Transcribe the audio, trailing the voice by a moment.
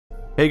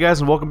Hey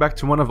guys, and welcome back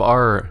to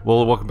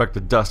welcome back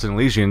to Dust and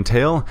Elysian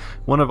Tale,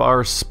 one of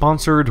our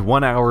sponsored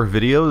 1-hour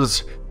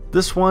videos.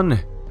 This one,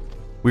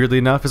 weirdly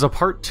enough, is a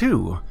part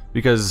 2,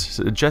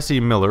 because Jesse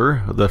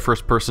Miller, the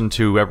first person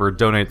to ever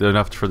donate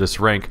enough for this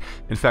rank,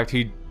 in fact,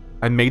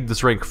 I made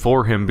this rank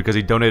for him because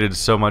he donated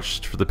so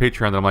much for the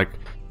Patreon that I'm like,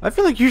 I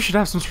feel like you should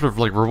have some sort of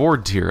like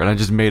reward tier, and I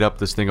just made up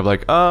this thing of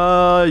like,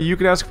 you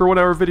can ask for a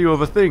 1-hour video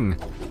of a thing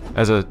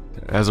as a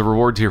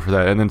reward tier for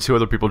that, and then 2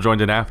 other people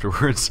joined in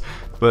afterwards,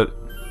 but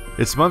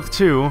it's month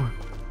 2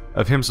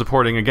 of him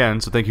supporting again,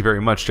 so thank you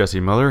very much, Jesse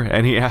Miller,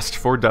 and he asked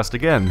for Dust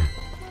again.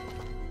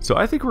 So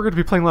I think we're going to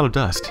be playing a lot of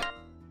Dust.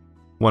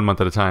 1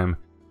 month at a time.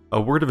 A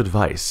word of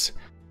advice.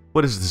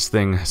 What is this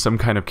thing? Some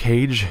kind of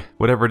cage?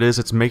 Whatever it is,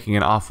 it's making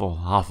an awful,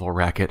 awful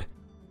racket.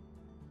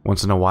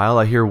 Once in a while,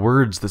 I hear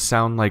words that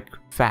sound like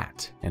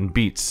fat and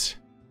beats.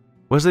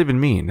 What does that even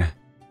mean?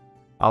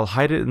 I'll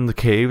hide it in the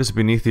caves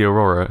beneath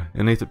Aurora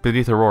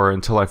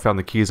until I found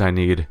the keys I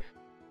need.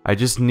 I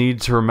just need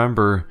to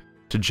remember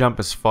to jump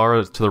as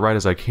far to the right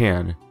as I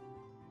can.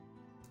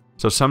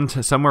 So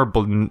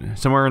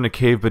somewhere in a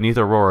cave beneath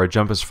Aurora,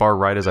 jump as far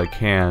right as I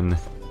can.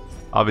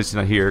 Obviously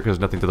not here, because there's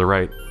nothing to the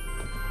right.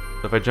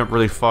 So if I jump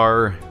really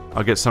far,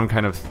 I'll get some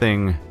kind of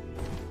thing.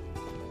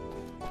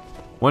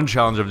 One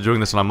challenge of doing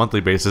this on a monthly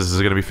basis is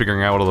going to be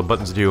figuring out what all the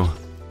buttons do.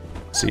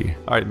 Let's see.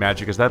 Alright,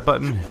 magic, is that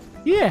button?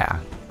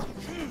 Yeah!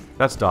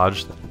 That's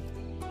dodged.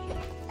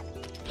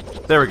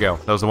 There we go.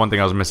 That was the one thing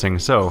I was missing,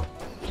 so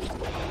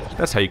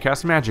that's how you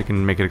cast magic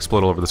and make it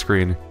explode all over the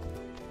screen.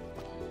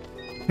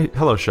 Hey,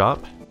 hello,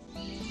 shop.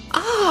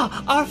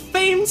 Ah, our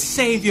famed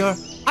savior.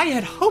 I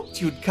had hoped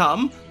you'd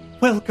come.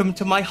 Welcome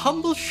to my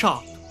humble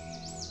shop.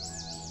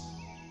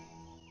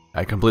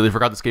 I completely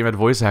forgot this game had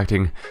voice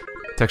acting.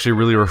 It's actually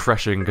really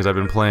refreshing because I've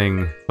been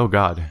playing... Oh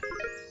god.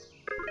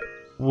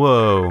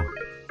 Whoa.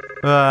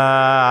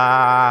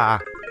 Ah!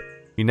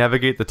 You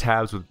navigate the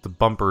tabs with the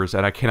bumpers,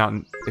 and I cannot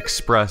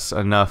express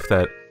enough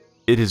that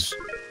it is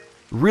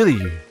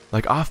really,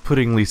 like,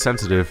 off-puttingly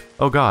sensitive.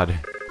 Oh god.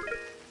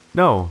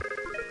 No.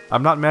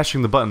 I'm not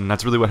mashing the button,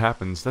 that's really what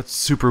happens. That's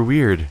super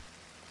weird.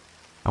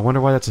 I wonder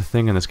why that's a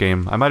thing in this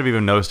game. I might have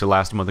even noticed it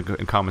last month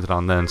and commented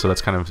on then, so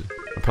that's kind of...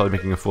 I'm probably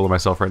making a fool of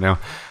myself right now.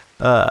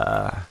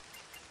 I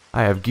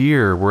have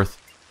gear worth...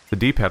 The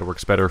D-pad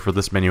works better for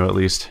this menu at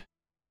least.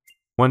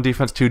 1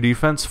 defense, 2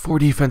 defense, 4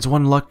 defense,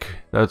 1 luck.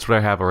 That's what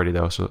I have already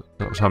though, so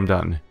I'm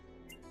done.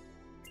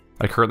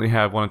 I currently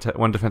have 1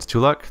 defense, 2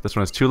 luck. This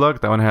one has 2 luck.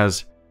 That one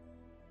has...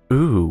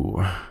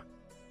 Ooh.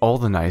 All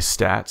the nice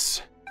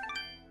stats.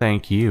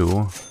 Thank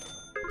you.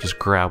 Just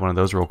grab one of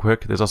those real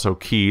quick. There's also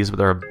keys, but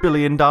they're $1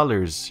 billion.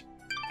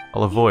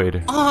 I'll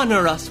avoid.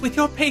 Honor us with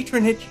your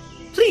patronage.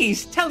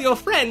 Please tell your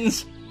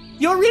friends.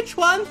 Your rich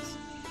ones.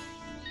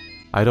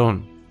 I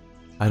don't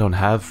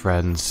have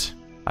friends.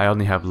 I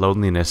only have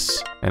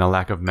loneliness and a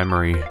lack of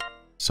memory.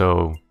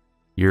 So,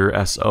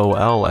 you're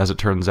SOL as it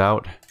turns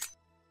out.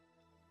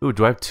 Ooh,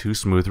 do I have 2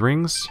 smooth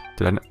rings?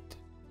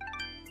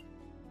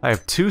 I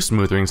have 2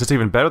 smooth rings. That's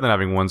even better than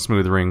having 1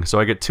 smooth ring. So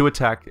I get 2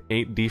 attack,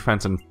 8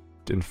 defense, and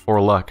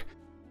 4 luck.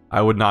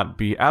 I would not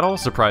be at all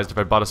surprised if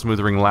I bought a smooth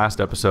ring last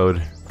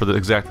episode for the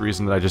exact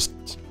reason that I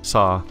just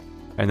saw,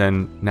 and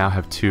then now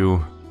have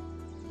 2.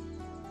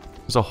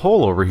 There's a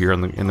hole over here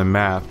in the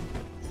map.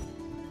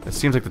 It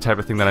seems like the type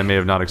of thing that I may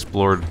have not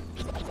explored.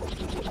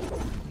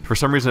 For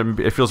some reason,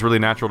 it feels really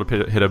natural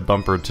to hit a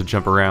bumper to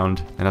jump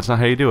around, and that's not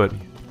how you do it.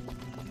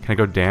 Can I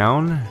go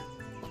down?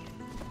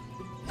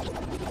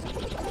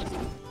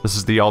 This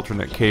is the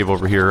alternate cave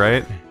over here,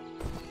 right?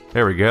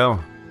 There we go.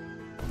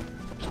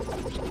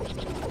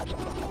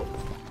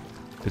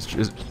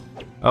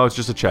 Oh, it's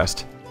just a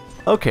chest.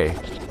 Okay.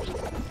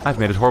 I've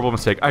made a horrible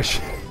mistake.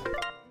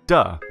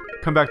 Duh.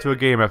 Come back to a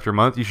game after a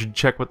month, you should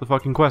check what the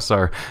fucking quests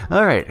are.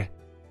 Alright.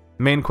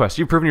 Main quest.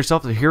 You've proven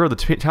yourself the hero of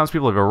the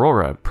townspeople of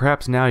Aurora.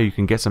 Perhaps now you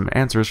can get some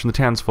answers from the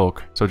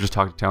townsfolk. So just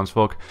talk to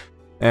townsfolk.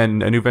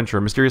 And a new venture.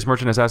 A mysterious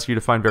merchant has asked you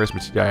to find various...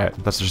 Yeah,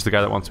 that's just the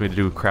guy that wants me to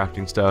do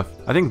crafting stuff.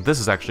 I think this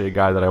is actually a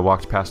guy that I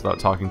walked past without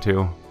talking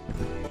to.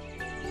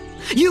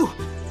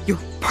 You're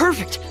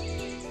perfect.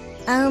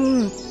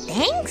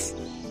 Thanks?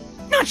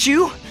 Not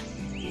you.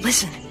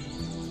 Listen.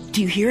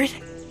 Do you hear it?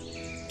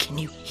 Can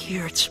you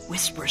hear its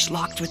whispers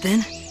locked within?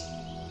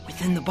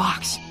 Within the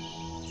box.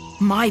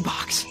 My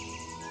box.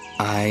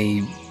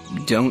 I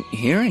don't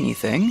hear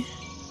anything.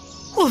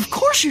 Well, of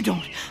course you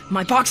don't.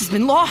 My box has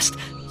been lost.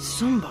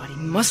 Somebody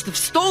must have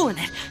stolen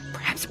it.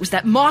 Perhaps it was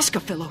that Mosca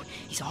fellow.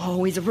 He's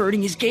always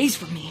averting his gaze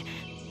from me.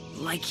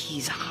 Like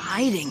he's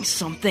hiding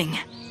something.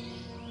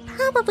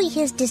 Probably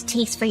his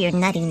distaste for your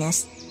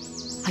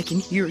nuttiness. I can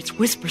hear its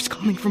whispers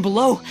coming from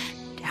below.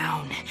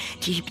 Down,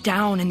 deep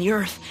down in the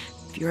earth.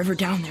 If you're ever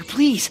down there,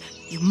 please,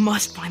 you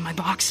must find my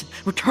box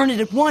and return it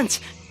at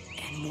once.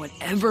 And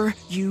whatever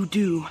you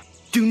do,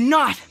 do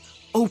not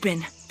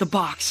open the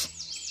box.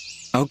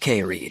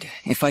 Okay, Reed.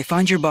 If I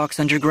find your box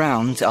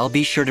underground, I'll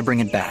be sure to bring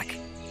it back.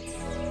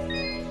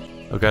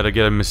 I've got to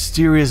get a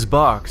mysterious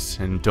box,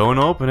 and don't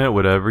open it,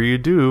 whatever you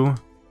do.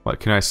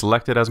 What, can I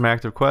select it as my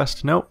active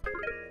quest? Nope.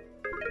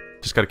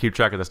 Just gotta keep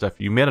track of that stuff.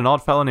 You met an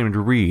odd fellow named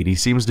Reed. He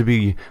seems to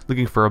be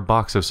looking for a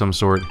box of some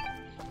sort.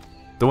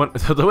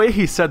 The way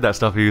he said that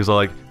stuff, he was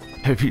like,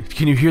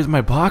 can you hear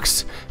my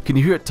box? Can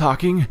you hear it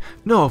talking?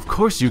 No, of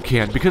course you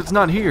can't, because it's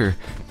not here.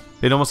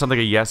 It almost sounds like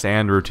a yes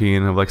and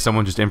routine of like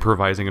someone just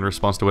improvising in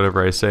response to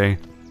whatever I say.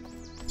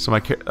 So my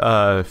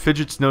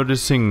Fidget's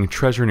noticing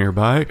treasure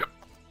nearby.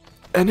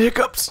 And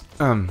hiccups!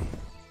 Did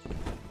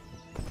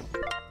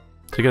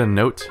I get a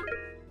note?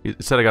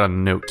 It said I got a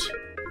note.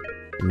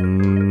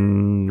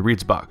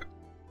 Reed's box.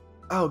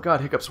 Oh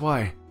god, hiccups,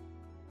 why?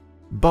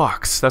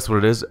 Box, that's what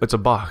it is. It's a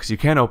box. You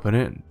can't open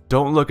it.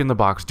 Don't look in the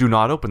box. Do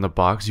not open the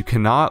box. You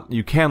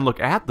can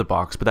look at the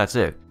box, but that's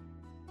it.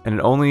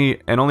 And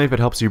only if it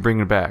helps you bring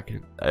it back.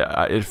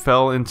 It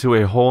fell into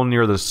a hole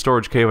near the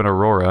storage cave in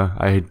Aurora.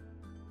 I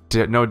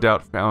no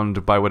doubt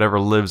found by whatever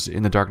lives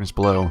in the darkness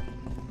below.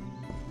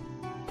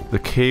 The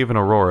cave in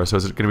Aurora. So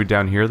is it going to be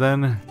down here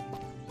then?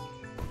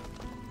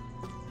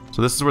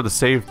 So this is where the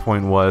save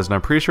point was, and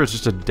I'm pretty sure it's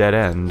just a dead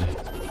end.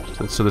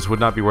 So this would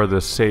not be where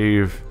the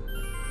save...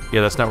 Yeah,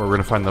 that's not where we're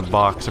going to find the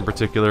box in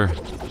particular.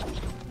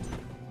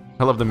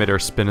 I love the mid-air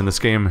spin in this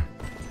game.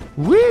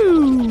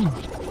 Woo!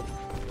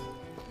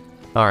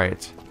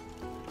 Alright.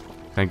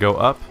 Can I go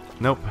up?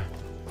 Nope.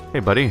 Hey,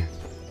 buddy.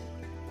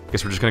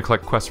 Guess we're just going to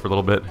collect quests for a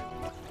little bit.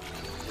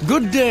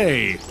 Good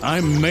day.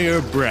 I'm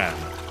Mayor Bram.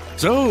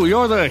 So,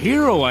 you're the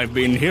hero I've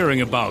been hearing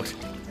about.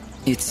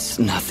 It's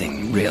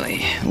nothing,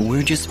 really.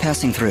 We're just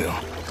passing through.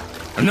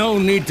 No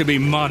need to be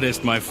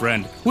modest, my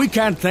friend. We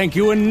can't thank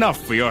you enough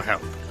for your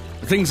help.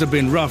 Things have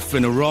been rough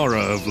in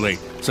Aurora of late,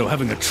 so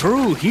having a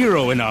true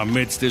hero in our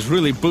midst is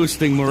really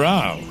boosting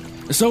morale.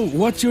 So,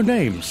 what's your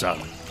name,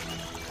 son?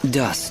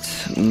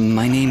 Dust.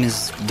 My name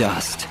is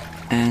Dust.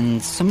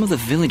 And some of the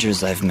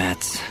villagers I've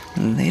met,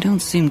 they don't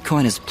seem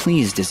quite as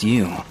pleased as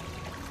you.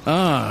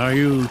 Ah, are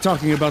you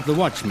talking about the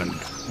Watchmen?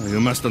 You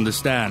must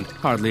understand,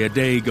 hardly a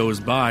day goes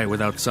by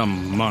without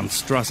some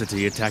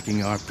monstrosity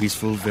attacking our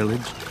peaceful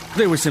village.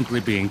 They were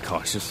simply being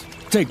cautious.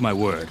 Take my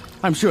word,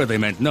 I'm sure they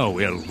meant no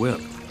ill will.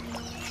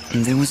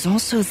 There was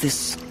also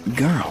this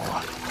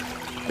girl.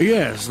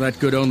 Yes, that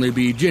could only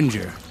be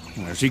Ginger.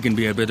 She can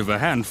be a bit of a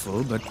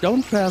handful, but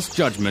don't pass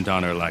judgment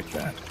on her like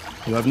that.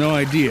 You have no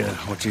idea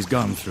what she's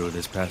gone through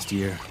this past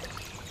year.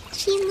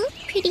 She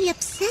looked pretty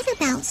upset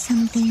about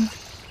something.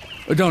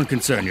 Don't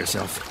concern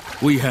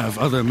yourself. We have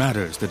other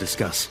matters to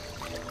discuss.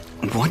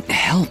 What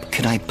help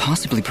could I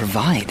possibly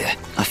provide?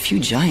 A few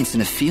giants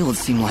in a field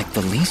seem like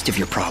the least of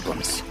your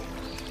problems.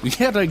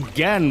 Yet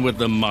again with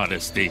the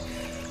modesty.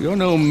 You're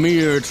no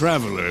mere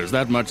travelers,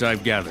 that much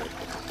I've gathered.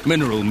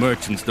 Mineral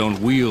merchants don't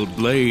wield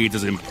blades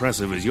as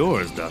impressive as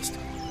yours, Dust.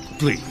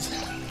 Please,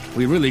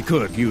 we really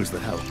could use the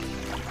help.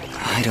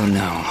 I don't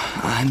know.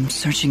 I'm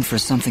searching for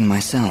something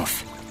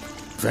myself.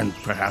 Then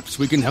perhaps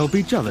we can help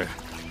each other.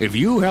 If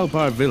you help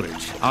our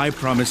village, I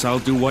promise I'll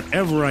do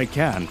whatever I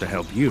can to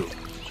help you.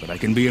 But I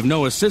can be of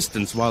no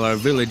assistance while our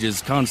village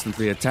is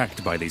constantly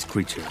attacked by these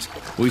creatures.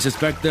 We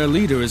suspect their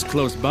leader is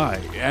close by,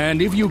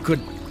 and if you could...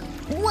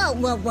 Whoa.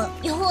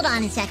 Hold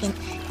on a second.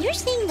 You're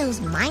saying those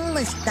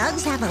mindless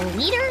thugs have a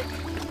leader?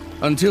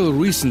 Until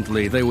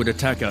recently, they would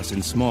attack us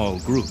in small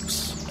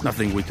groups.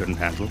 Nothing we couldn't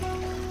handle.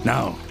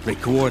 Now, they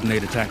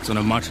coordinate attacks on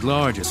a much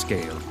larger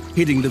scale,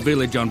 hitting the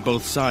village on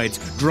both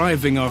sides,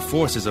 driving our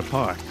forces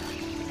apart.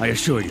 I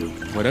assure you,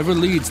 whatever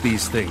leads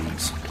these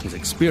things is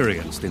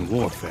experienced in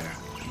warfare.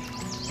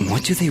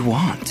 What do they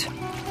want?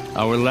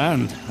 Our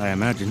land, I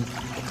imagine.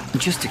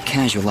 Just a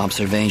casual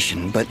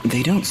observation, but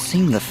they don't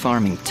seem the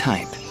farming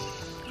type.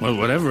 Well,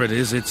 whatever it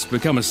is, it's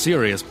become a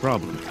serious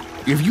problem.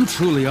 If you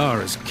truly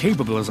are as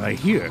capable as I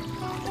hear...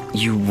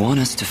 You want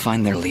us to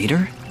find their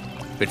leader?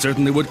 It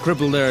certainly would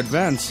cripple their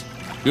advance.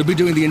 You'd be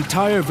doing the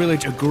entire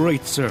village a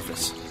great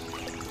service.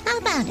 How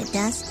about it,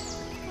 Dust?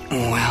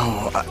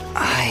 Well,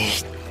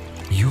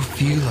 You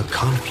feel a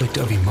conflict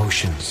of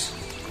emotions.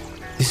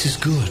 This is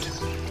good.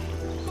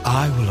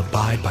 I will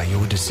abide by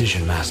your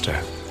decision,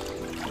 Master.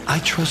 I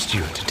trust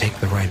you to take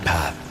the right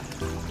path.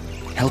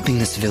 Helping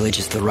this village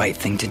is the right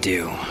thing to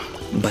do.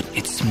 But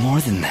it's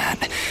more than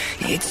that.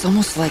 It's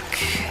almost like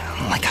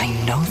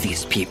I know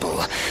these people.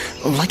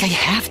 Like I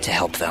have to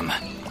help them.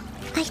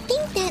 I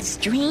think that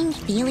strange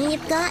feeling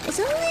you've got is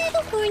a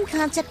little foreign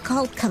concept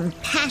called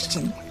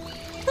compassion.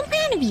 I'm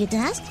proud of you,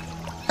 Dust.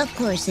 Of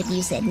course, if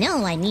you said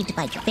no, I need to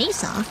bite your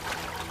face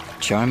off.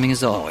 Charming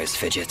as always,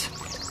 Fidget.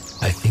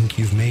 I think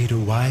you've made a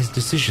wise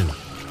decision.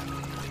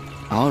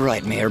 All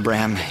right, Mayor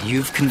Bram,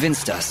 you've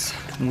convinced us.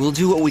 We'll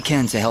do what we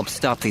can to help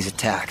stop these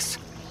attacks.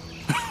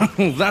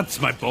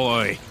 That's my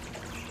boy.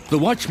 The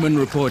Watchmen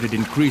reported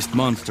increased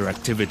monster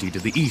activity to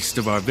the east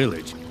of our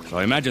village, so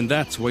I imagine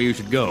that's where you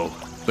should go.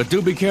 But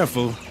do be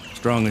careful.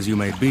 Strong as you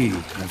may be,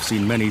 I've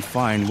seen many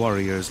fine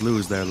warriors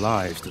lose their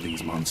lives to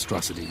these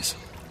monstrosities.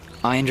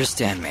 I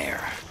understand, Mayor.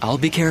 I'll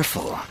be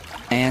careful,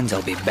 and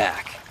I'll be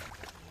back.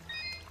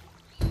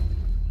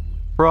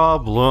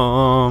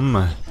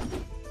 Problem.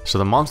 So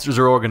the monsters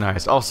are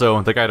organized.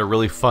 Also, the guy had a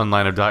really fun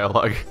line of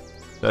dialogue.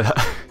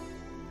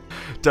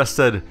 Dust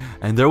said,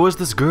 and there was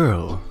this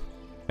girl.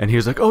 And he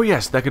was like, "Oh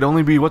yes, that could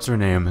only be what's her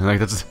name." And like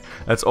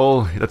that's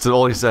all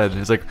he said.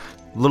 It's like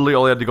literally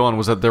all he had to go on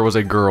was that there was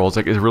a girl. It's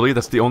like, really,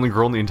 that's the only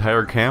girl in the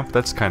entire camp?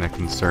 That's kind of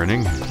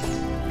concerning.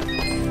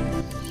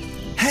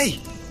 Hey,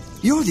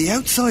 you're the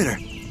outsider.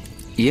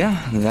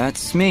 Yeah,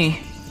 that's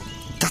me.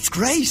 That's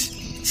great.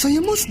 So you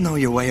must know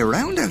your way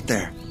around out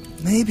there.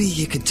 Maybe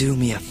you could do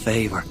me a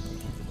favor.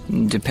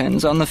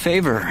 Depends on the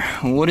favor.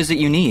 What is it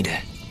you need?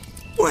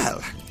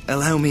 Well,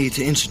 allow me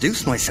to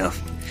introduce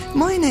myself.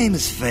 My name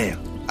is Vale,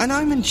 and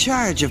I'm in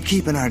charge of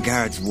keeping our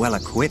guards well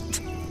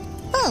equipped.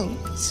 Oh,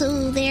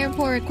 so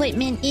therefore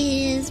equipment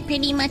is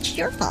pretty much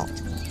your fault.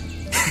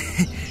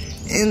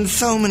 In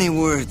so many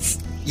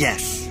words,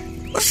 yes.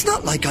 But it's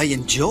not like I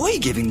enjoy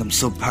giving them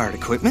subpar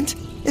equipment.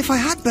 If I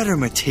had better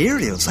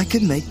materials, I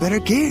could make better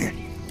gear.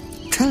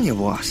 Tell you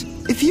what,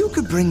 if you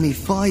could bring me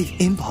 5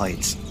 imp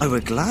hides, I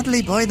would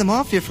gladly buy them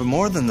off you for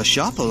more than the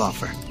shop will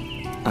offer.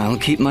 I'll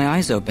keep my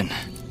eyes open.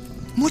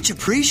 Much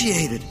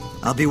appreciated.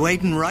 I'll be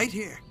waiting right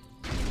here.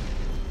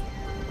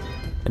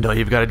 And all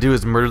you've got to do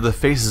is murder the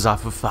faces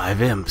off of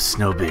 5 imps.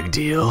 No big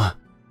deal.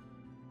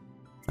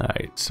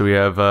 Alright, so we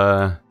have,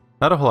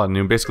 not a whole lot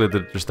new. Basically,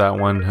 just that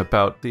one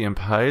about the imp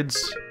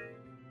hides.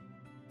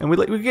 And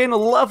we gain a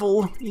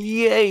level!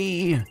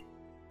 Yay!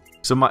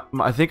 So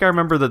I think I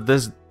remember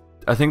that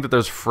I think that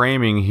there's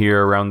framing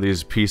here around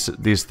these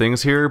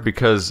things here,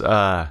 because,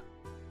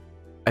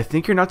 I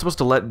think you're not supposed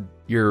to let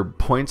your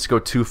points go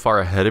too far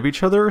ahead of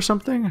each other or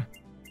something?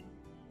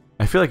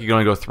 I feel like you can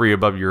only go 3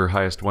 above your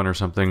highest one or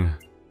something.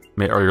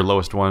 Or your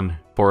lowest one.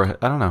 I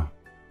don't know.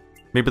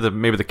 Maybe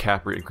the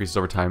cap rate increases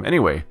over time.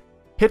 Anyway,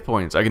 hit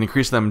points. I can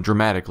increase them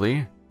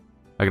dramatically.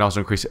 I can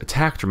also increase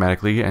attack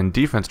dramatically, and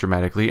defense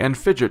dramatically, and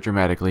fidget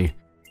dramatically.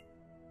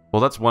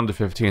 Well, that's 1 to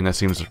 15. That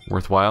seems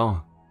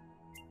worthwhile.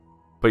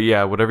 But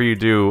yeah, whatever you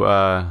do,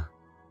 yeah,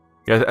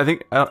 I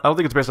don't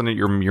think it's based on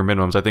your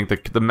minimums. I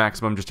think the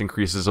maximum just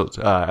increases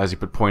as you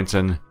put points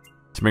in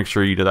to make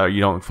sure you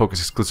don't focus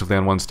exclusively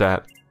on one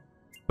stat.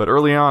 But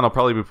early on, I'll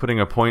probably be putting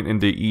a point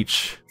into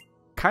each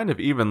kind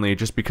of evenly,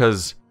 just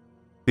because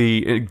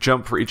the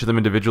jump for each of them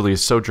individually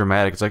is so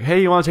dramatic. It's like,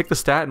 hey, you want to take the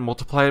stat and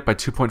multiply it by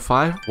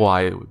 2.5?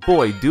 Why,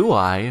 boy, do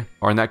I.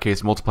 Or in that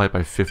case, multiply it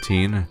by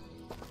 15.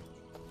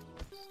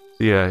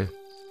 Yeah,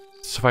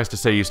 suffice to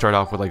say, you start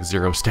off with like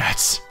 0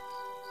 stats.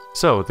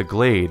 So, the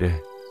Glade,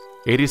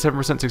 87%,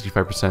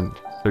 65%,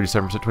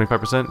 37%,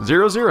 25%,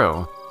 0,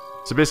 0.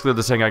 So basically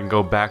they're saying I can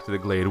go back to the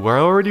Glade where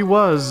I already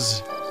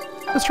was.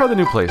 Let's try the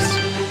new place.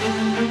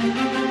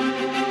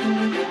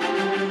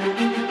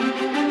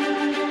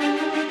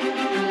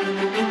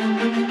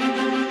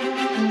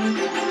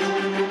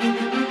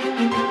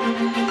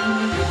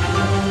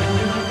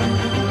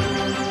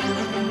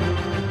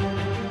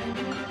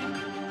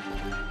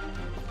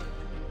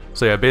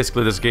 So yeah,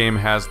 basically this game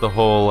has the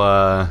whole,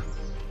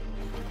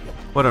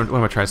 what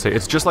am I trying to say?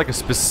 It's just like a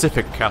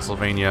specific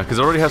Castlevania, because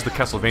it already has the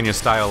Castlevania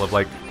style of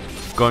like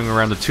going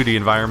around the 2D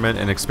environment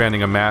and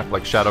expanding a map,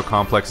 like Shadow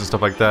Complex and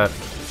stuff like that.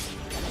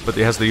 But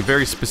it has the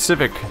very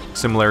specific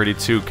similarity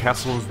to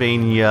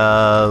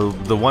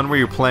Castlevania, the one where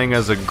you're playing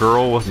as a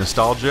girl with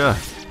nostalgia.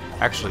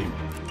 Actually,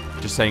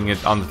 just saying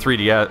it on the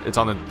 3DS, it's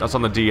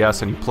on the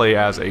DS, and you play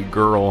as a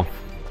girl.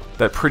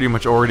 That pretty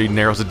much already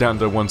narrows it down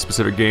to one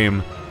specific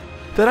game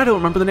that I don't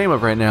remember the name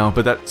of right now,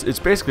 but it's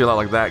basically a lot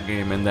like that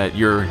game in that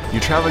you're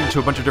traveling to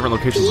a bunch of different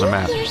locations on the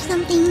map. Do you hear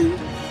something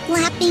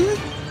flapping?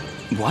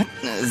 What?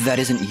 That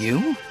isn't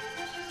you?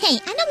 Hey,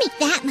 I don't make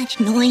that much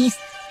noise.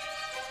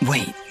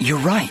 Wait, you're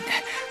right.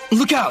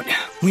 Look out!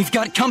 We've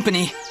got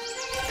company!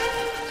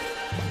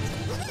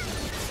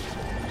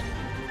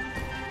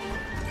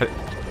 How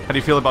do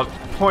you feel about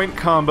point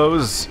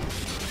combos?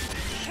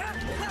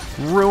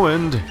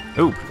 Ruined.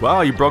 Oh,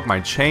 wow, you broke my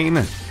chain.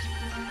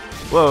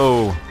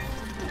 Whoa.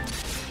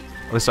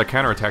 At least I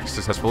counterattacked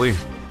successfully.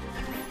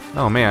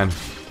 Oh man.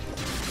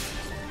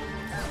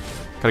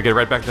 Gotta get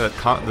right back to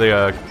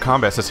the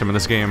combat system in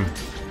this game.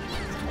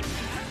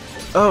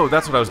 Oh,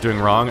 that's what I was doing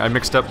wrong. I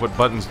mixed up what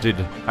buttons did,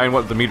 and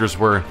what the meters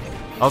were.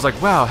 I was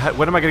like, wow,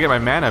 when am I gonna get my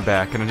mana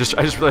back? And I just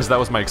realized that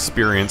was my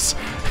experience.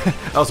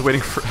 I was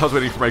waiting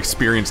for my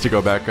experience to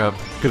go back up,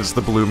 because it's the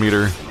blue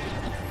meter.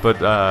 But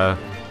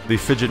the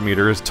fidget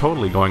meter is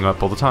totally going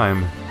up all the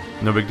time.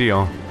 No big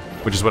deal.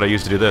 Which is what I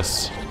used to do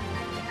this.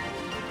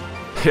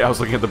 Yeah, I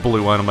was looking at the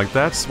blue one, I'm like,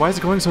 why is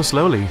it going so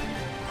slowly?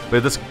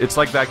 But it's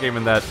like that game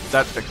in that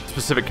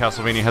specific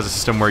Castlevania has a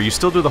system where you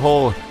still do the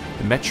whole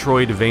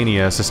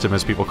Metroidvania system,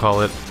 as people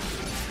call it.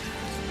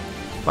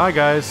 Bye,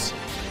 guys.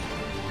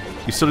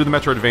 You still do the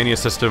Metroidvania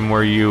system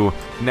where you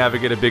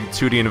navigate a big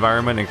 2D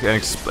environment and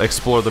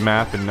explore the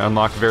map and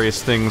unlock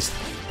various things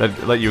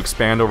that let you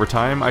expand over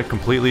time. I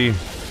completely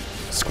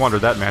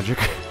squandered that magic.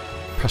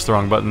 Pressed the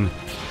wrong button.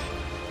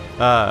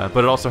 But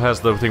it also has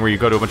the thing where you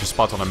go to a bunch of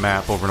spots on a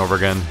map over and over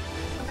again.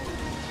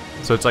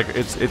 So it's like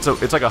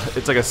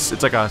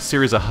a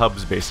series of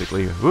hubs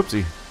basically.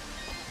 Whoopsie.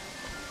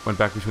 Went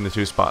back between the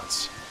two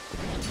spots.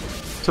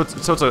 So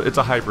it's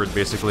a hybrid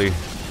basically.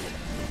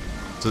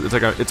 So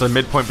it's a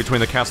midpoint between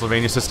the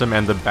Castlevania system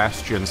and the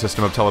Bastion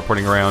system of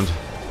teleporting around.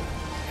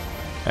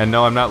 And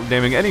no, I'm not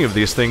naming any of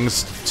these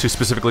things to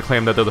specifically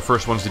claim that they're the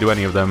first ones to do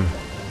any of them.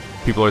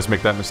 People always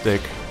make that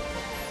mistake.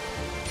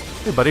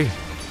 Hey, buddy.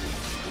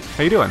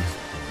 How you doing?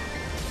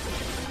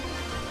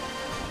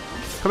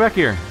 Come back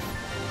here.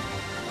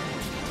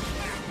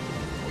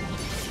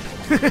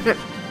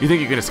 You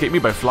think you can escape me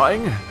by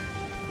flying?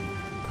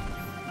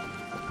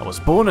 I was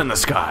born in the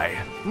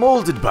sky,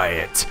 molded by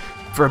it,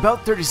 for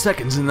about 30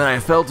 seconds, and then I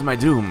fell to my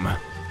doom.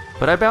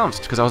 But I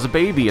bounced, because I was a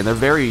baby, and they're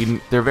very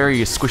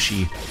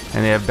squishy,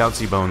 and they have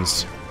bouncy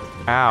bones.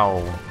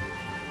 Ow.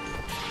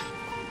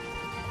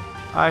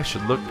 I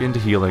should look into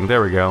healing.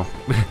 There we go.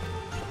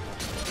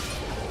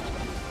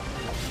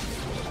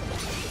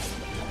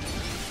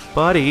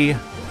 Buddy.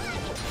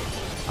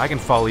 I can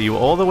follow you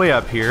all the way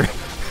up here.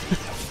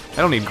 I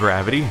don't need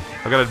gravity.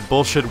 I've got a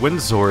bullshit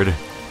wind sword.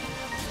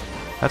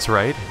 That's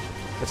right.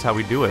 That's how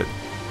we do it,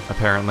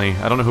 apparently.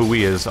 I don't know who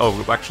we is.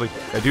 Oh, actually,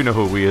 I do know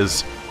who we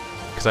is.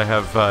 Because I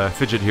have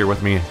Fidget here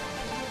with me.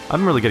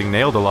 I'm really getting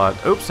nailed a lot.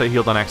 Oops, I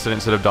healed on accident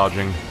instead of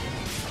dodging.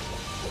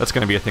 That's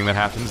going to be a thing that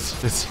happens.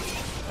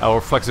 I'll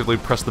reflexively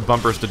press the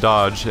bumpers to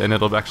dodge, and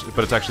it'll actually,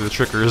 but it's actually the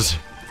triggers.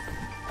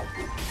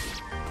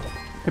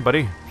 Hey,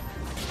 buddy.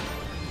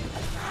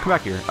 Come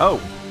back here. Oh,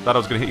 thought I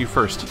was going to hit you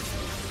first.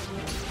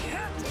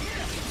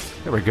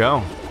 There we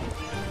go.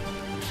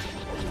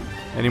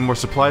 Any more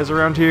supplies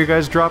around here you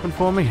guys dropping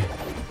for me?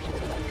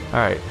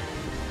 Alright.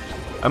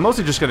 I'm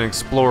mostly just going to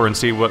explore and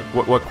see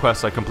what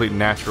quests I complete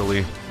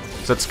naturally.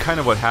 So that's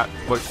kind of what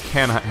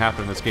can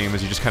happen in this game,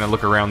 is you just kind of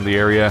look around the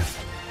area.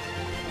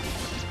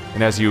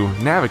 And as you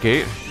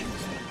navigate,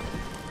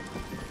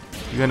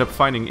 you end up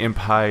finding imp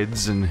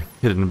hides and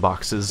hidden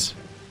boxes.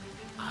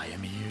 I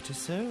am here to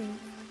serve.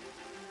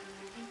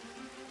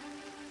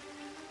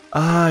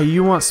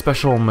 You want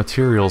special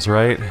materials,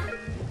 right?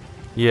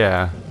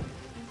 Yeah.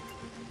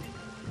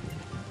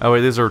 Oh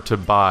wait, these are to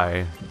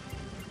buy.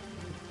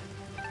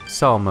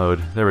 Sell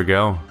mode. There we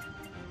go.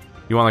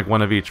 You want like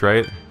one of each,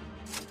 right?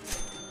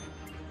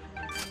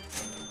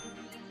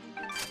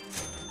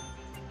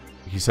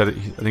 He said, I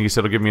think he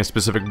said he'll give me a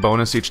specific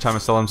bonus each time I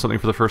sell him something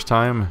for the first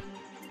time.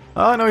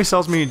 Oh no,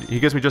 he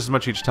gives me just as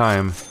much each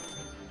time.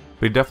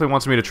 But he definitely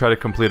wants me to try to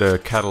complete a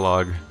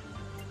catalog.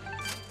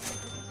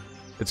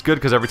 It's good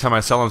because every time I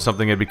sell him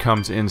something, it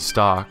becomes in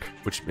stock,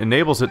 which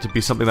enables it to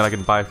be something that I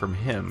can buy from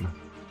him.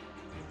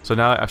 So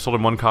now I've sold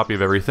him one copy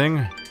of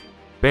everything.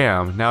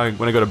 Bam! Now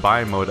when I go to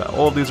buy mode,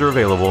 all of these are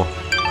available.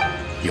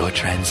 Your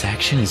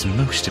transaction is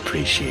most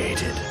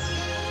appreciated.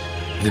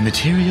 The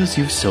materials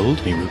you've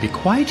sold me will be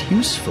quite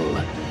useful.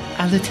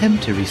 I'll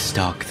attempt to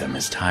restock them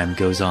as time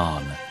goes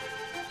on.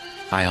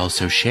 I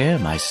also share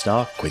my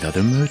stock with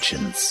other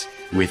merchants.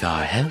 With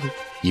our help,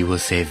 you will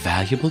save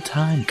valuable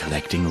time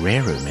collecting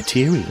rarer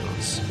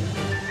materials.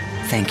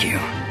 Thank you.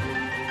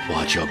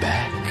 Watch your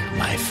back,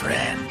 my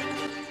friend.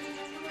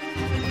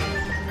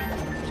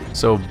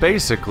 So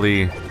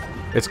basically,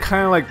 it's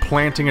kind of like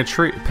planting a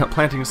tree,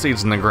 planting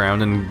seeds in the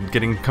ground and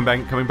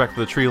coming back to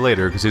the tree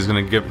later, because he's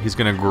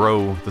gonna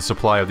grow the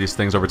supply of these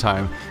things over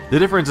time. The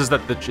difference is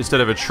that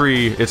instead of a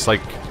tree, it's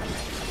like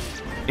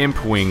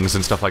imp wings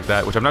and stuff like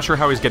that, which I'm not sure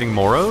how he's getting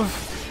more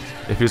of.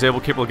 If he was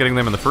capable of getting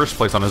them in the first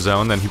place on his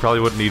own, then he probably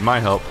wouldn't need my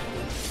help.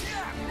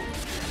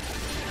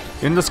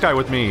 In the sky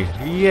with me,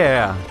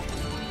 yeah.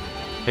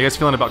 How you guys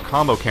feeling about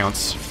combo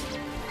counts?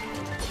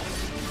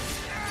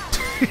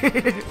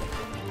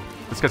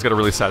 This guy's got a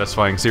really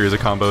satisfying series of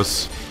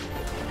combos.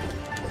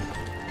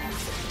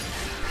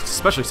 It's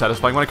especially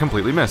satisfying when I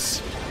completely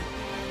miss.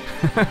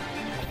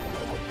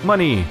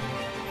 Money!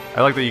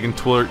 I like that you can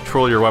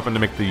twirl your weapon to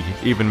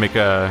make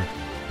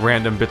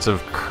random bits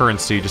of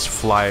currency just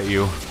fly at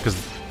you,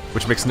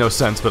 which makes no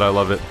sense, but I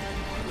love it.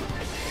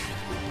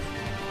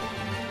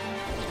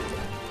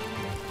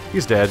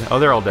 He's dead. Oh,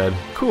 they're all dead.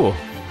 Cool.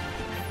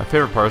 My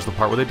favorite part is the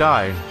part where they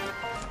die.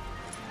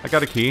 I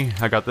got a key.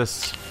 I got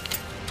this.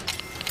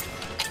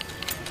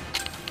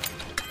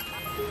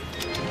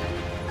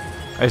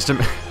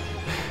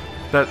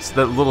 That's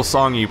that little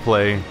song you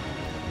play.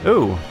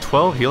 Ooh,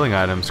 12 healing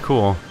items.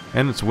 Cool.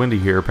 And it's windy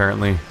here,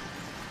 apparently.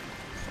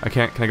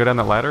 Can I go down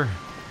that ladder?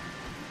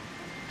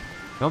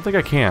 I don't think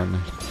I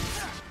can.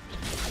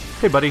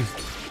 Hey, buddy.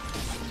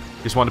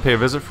 Just want to pay a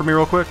visit for me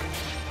real quick?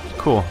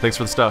 Cool, thanks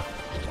for the stuff.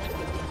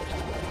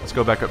 Let's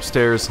go back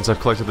upstairs since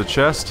I've collected the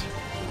chest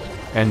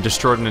and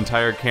destroyed an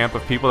entire camp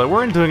of people that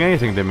weren't doing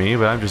anything to me,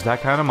 but I'm just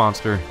that kind of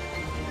monster.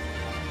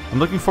 I'm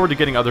looking forward to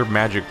getting other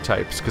magic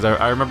types, because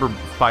I remember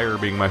fire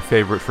being my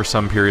favorite for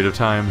some period of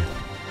time.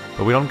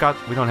 But we don't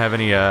have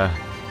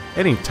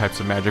any types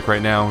of magic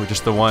right now,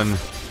 just the one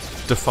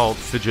default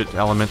Fidget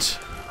element,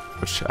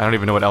 which I don't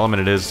even know what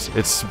element it is.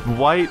 It's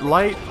white,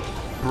 light,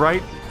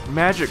 bright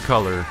magic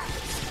color.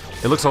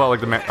 It looks a lot like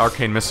the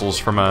arcane missiles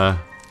from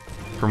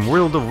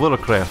World of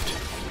Warcraft.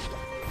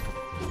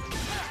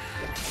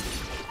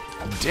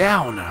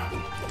 Down.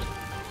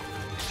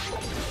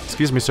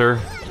 Excuse me, sir.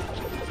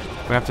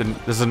 We have to.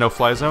 This is a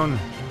no-fly zone.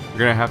 You're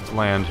gonna have to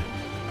land.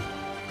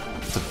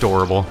 It's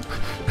adorable.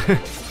 Gonna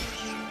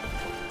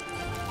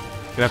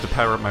have to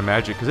power up my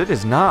magic because it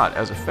is not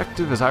as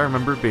effective as I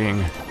remember it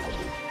being.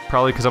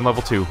 Probably because I'm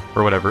level 2,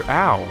 or whatever.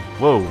 Ow!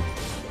 Whoa.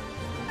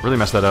 Really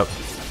messed that up.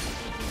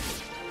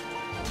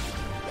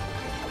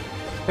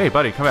 Hey,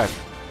 buddy, come back.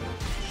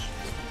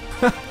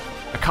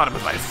 I caught him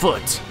with my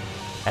foot,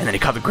 and then he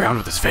caught the ground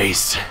with his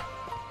face.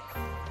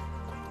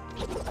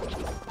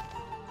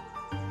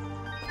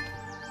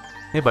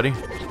 Hey, buddy.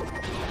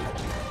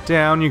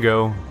 Down you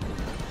go.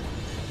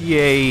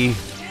 Yay.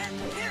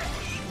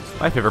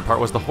 My favorite part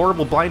was the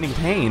horrible blinding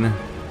pain.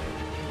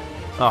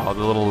 Oh,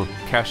 the little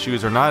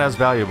cashews are not as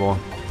valuable.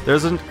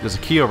 There's a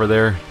key over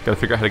there. Gotta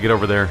figure out how to get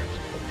over there.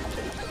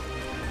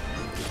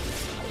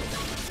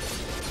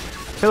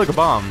 Hey, look, a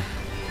bomb.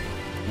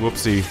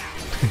 Whoopsie.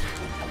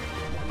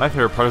 My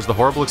favorite part is the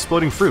horrible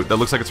exploding fruit that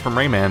looks like it's from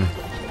Rayman.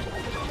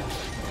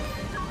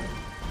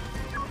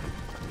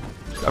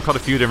 I've called a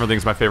few different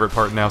things my favorite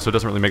part now, so it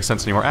doesn't really make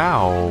sense anymore.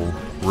 Ow!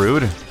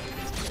 Rude. There's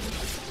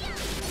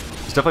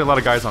definitely a lot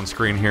of guys on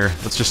screen here.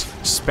 Let's just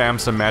spam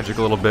some magic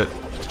a little bit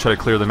to try to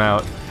clear them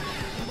out.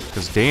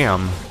 Because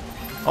damn.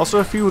 Also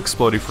a few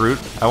explodey fruit.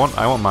 I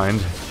won't mind.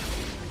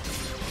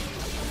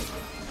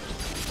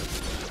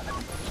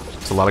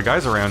 There's a lot of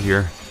guys around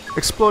here.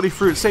 Explodey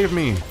fruit, save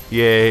me!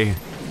 Yay.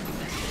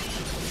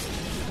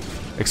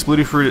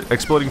 Exploding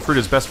fruit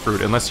is best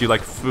fruit, unless you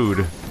like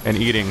food and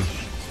eating.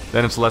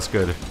 Then it's less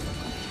good.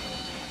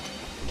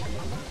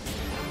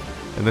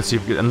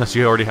 Unless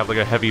you already have like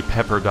a heavy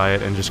pepper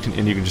diet and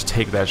you can just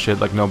take that shit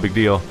like no big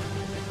deal.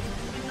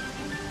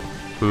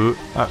 Ooh,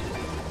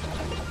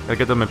 gotta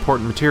get them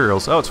important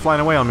materials. Oh, it's flying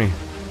away on me.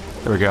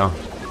 There we go.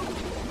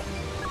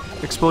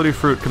 Exploding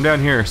fruit, come down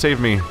here, save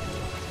me.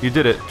 You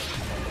did it.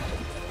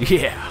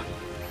 Yeah.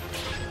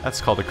 That's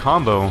called a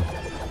combo.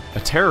 A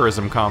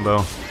terrorism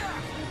combo.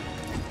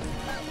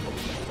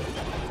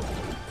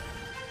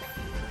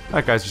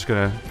 That guy's just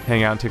gonna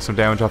hang out and take some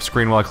damage off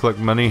screen while I collect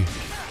money.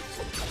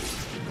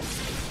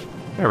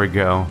 There we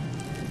go.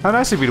 How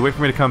nice of you to wait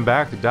for me to come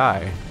back to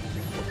die.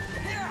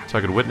 So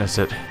I could witness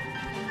it.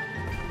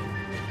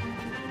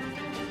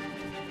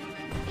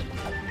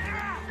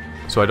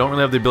 So I don't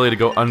really have the ability to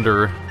go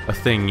under a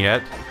thing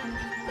yet.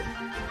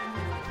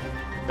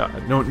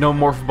 No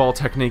morph ball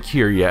technique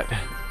here yet.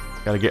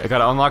 I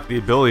gotta unlock the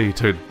ability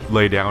to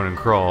lay down and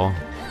crawl.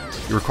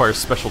 It requires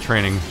special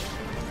training.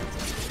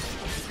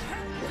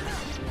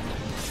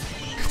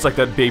 It's like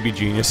that Baby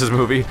Geniuses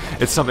movie.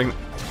 It's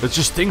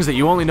just things that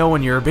you only know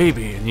when you're a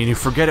baby, and you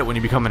forget it when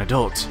you become an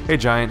adult. Hey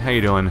Giant, how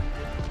you doing?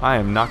 I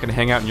am not gonna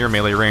hang out in your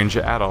melee range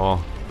at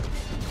all.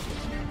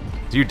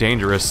 You're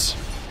dangerous.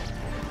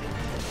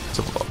 It's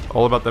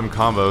all about them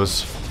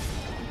combos.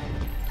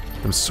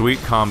 Them sweet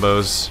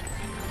combos.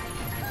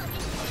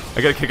 I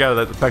get a kick out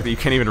of the fact that you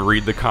can't even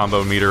read the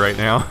combo meter right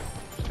now.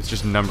 It's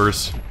just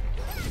numbers.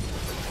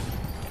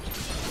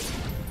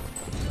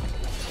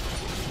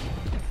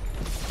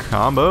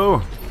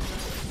 Combo.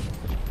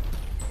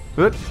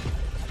 Good.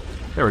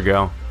 There we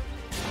go.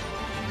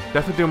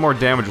 Definitely do more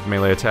damage with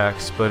melee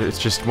attacks, but it's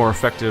just more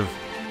effective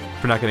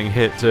for not getting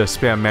hit to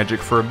spam magic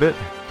for a bit.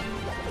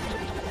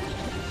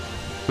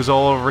 Who's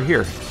all over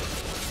here?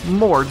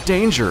 More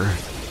danger!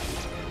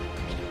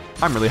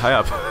 I'm really high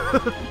up.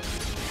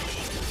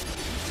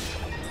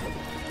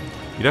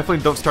 You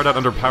definitely don't start out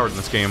underpowered in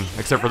this game,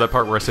 except for that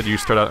part where I said you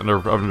start out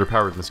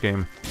underpowered in this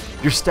game.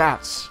 Your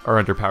stats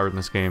are underpowered in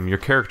this game. Your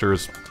character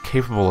is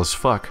capable as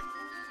fuck.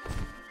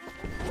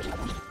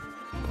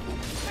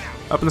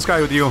 Up in the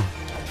sky with you.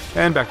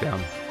 And back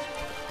down.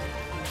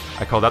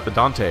 I call that the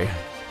Dante.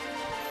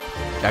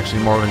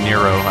 Actually more of a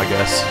Nero, I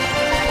guess.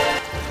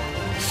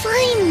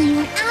 Finally,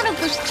 we're out of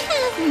those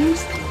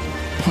caverns.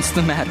 What's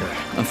the matter?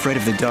 Afraid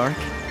of the dark?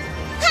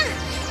 Ha!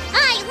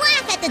 I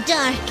laugh at the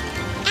dark.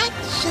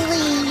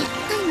 Actually,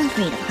 I'm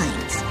afraid of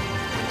heights.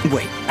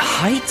 Wait,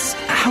 heights?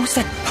 How's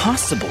that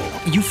possible?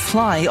 You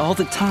fly all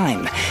the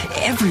time.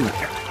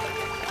 Everywhere.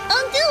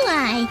 Oh, do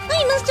I?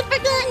 I must have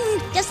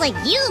forgotten. Just like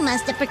you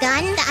must have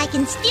forgotten that I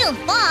can still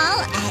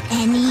fall at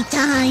any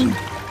time.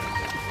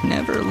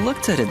 Never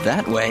looked at it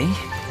that way.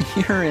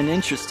 You're an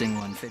interesting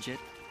one, Fidget.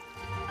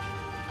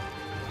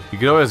 You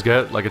could always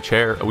get, like,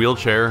 a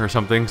wheelchair or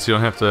something, so you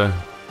don't have to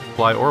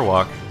fly or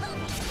walk.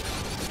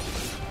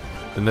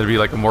 Then there'd be,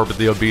 like, a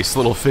morbidly obese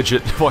little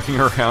Fidget walking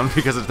around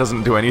because it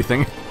doesn't do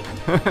anything.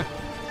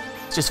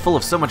 It's just full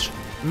of so much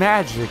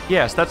magic.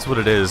 Yes, that's what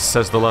it is,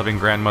 says the loving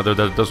grandmother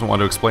that doesn't want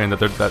to explain that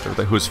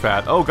who's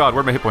fat. Oh god,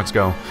 where'd my hit points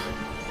go?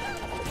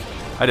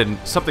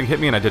 Something hit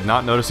me and I did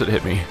not notice it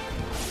hit me.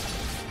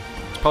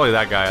 It's probably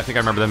that guy. I think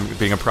I remember them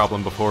being a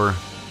problem before.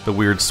 The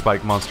weird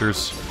spike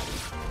monsters.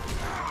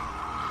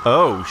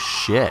 Oh,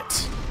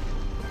 shit.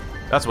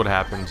 That's what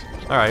happened.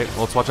 Alright, well,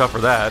 let's watch out for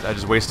that. I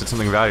just wasted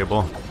something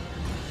valuable.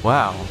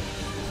 Wow.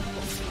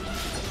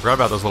 Forgot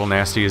about those little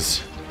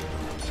nasties.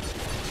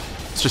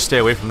 Let's just stay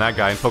away from that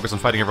guy and focus on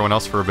fighting everyone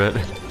else for a bit.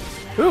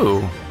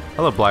 Ooh.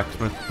 Hello, black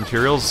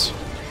materials.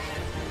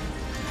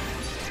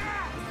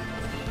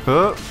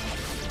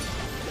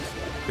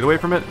 Get away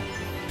from it.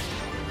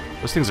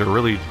 Those things are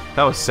really...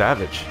 That was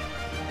savage.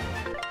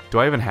 Do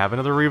I even have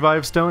another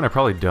revive stone? I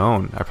probably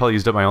don't. I probably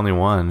used up my only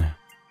one.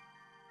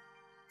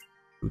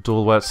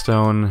 Dual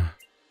whetstone.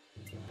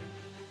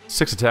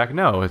 6 attack?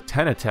 No,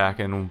 10 attack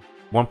and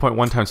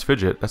 1.1 times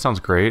Fidget. That sounds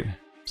great.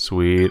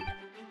 Sweet.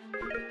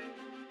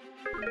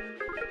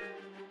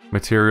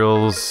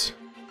 Materials.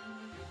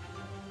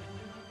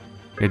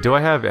 Hey, do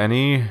I have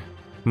any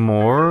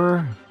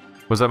more?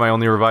 Was that my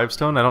only revive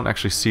stone? I don't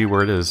actually see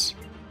where it is.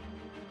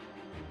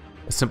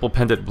 A simple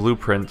pendant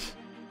blueprint.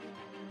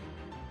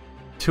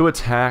 2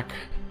 attack,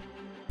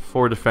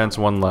 4 defense,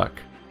 1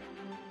 luck.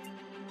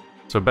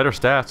 So better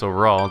stats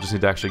overall, just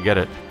need to actually get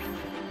it.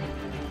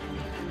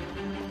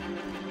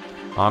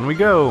 On we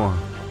go!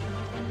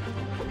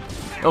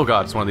 Oh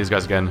god, it's one of these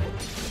guys again.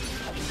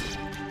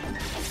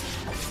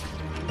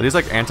 Are these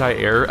like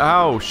anti-air?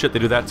 Oh shit, they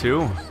do that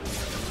too?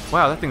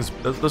 Wow,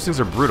 those things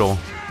are brutal.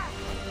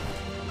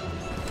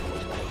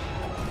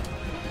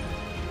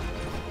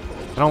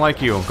 I don't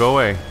like you. Go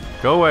away.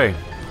 Go away.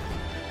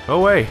 Go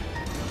away.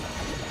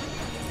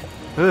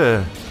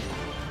 Ugh.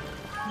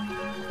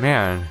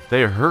 Man,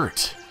 they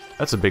hurt.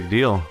 That's a big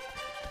deal.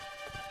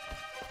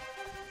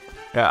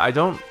 Yeah, I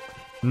don't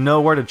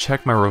know where to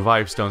check my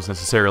revive stones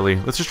necessarily.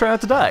 Let's just try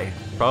not to die.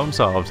 Problem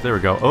solved. There we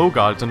go. Oh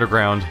god, it's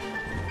underground.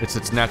 It's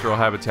its natural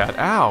habitat.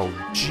 Ow!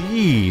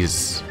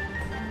 Jeez!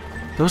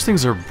 Those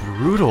things are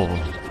brutal.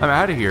 I'm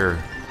out of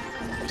here.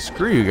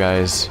 Screw you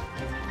guys.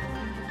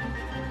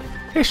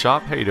 Hey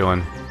shop, how you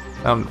doing?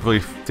 I don't really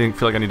feel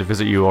like I need to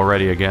visit you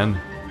already again.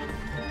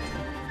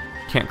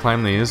 Can't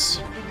climb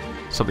these.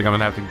 Something I'm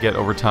gonna have to get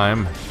over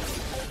time.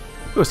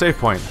 Ooh, a save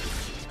point.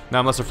 Now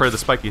I'm less afraid of the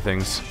spiky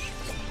things.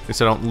 At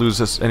least I don't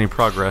lose any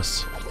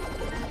progress.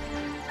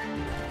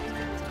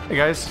 Hey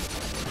guys.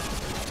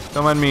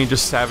 Don't mind me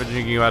just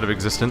savaging you out of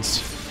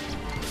existence.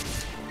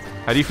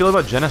 How do you feel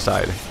about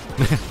genocide?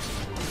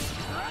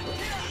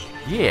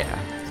 Yeah.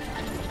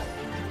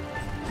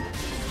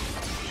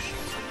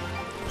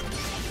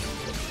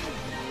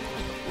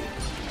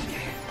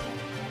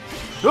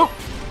 Oh!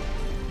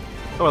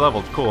 Oh, I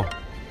leveled. Cool.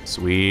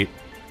 Sweet.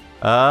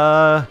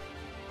 A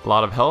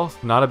lot of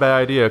health. Not a bad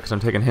idea, because I'm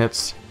taking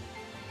hits.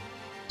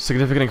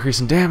 Significant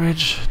increase in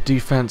damage,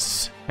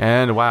 defense,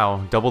 and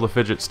wow, double the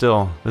Fidget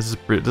still. This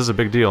is a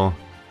big deal.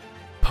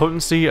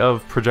 Potency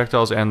of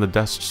projectiles and the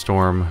Dust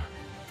Storm.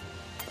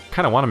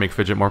 Kind of want to make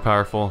Fidget more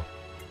powerful.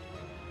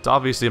 It's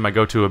obviously my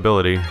go-to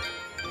ability.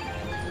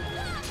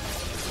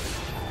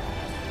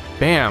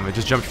 Bam! It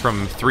just jumped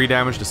from 3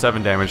 damage to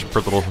 7 damage per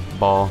little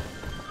ball.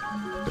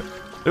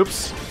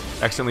 Oops!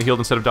 Accidentally healed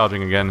instead of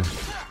dodging again.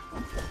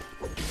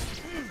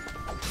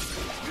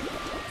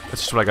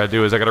 That's just what I gotta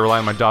do, is I gotta rely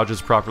on my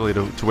dodges properly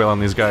to wail on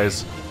these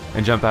guys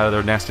and jump out of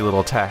their nasty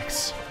little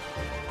attacks.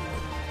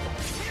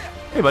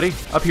 Hey buddy,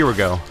 up here we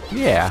go.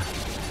 Yeah!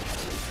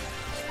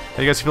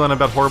 How you guys feeling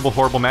about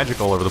horrible magic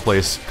all over the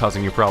place,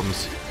 causing you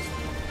problems?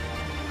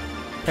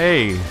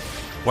 Hey!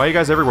 Why are you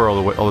guys everywhere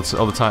all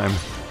the time?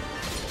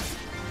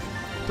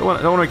 Don't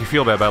want to make you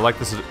feel bad, but I like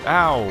this.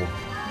 Ow!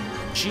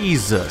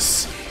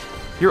 Jesus!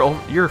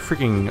 Your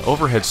freaking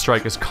overhead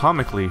strike is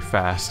comically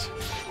fast.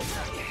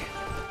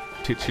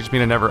 Teach me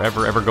to never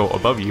ever go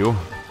above you.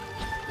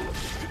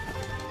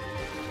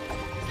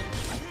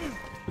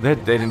 They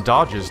didn't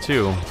dodges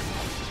too.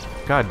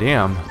 God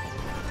damn.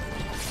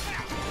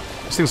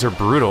 These things are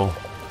brutal.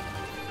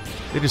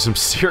 They do some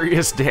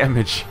serious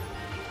damage.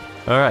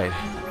 Alright.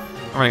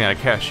 I'm running out of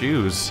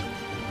cashews.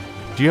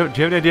 Do you have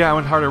any idea how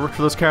hard I worked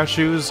for those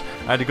cashews?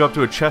 I had to go up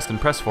to a chest and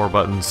press 4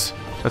 buttons.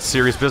 That's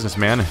serious business,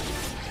 man.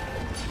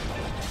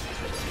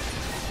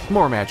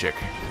 More magic.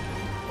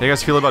 How you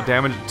guys feel about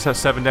damage?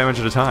 7 damage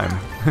at a time.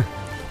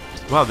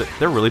 Wow,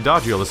 they're really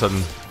dodgy all of a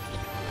sudden.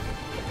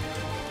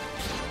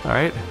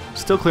 Alright.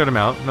 Still cleared them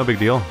out. No big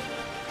deal.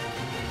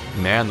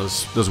 Man,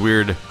 those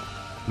weird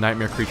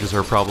nightmare creatures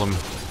are a problem.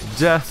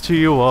 Death to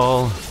you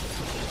all.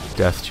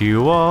 Death to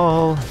you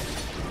all.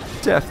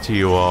 Death to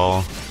you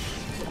all.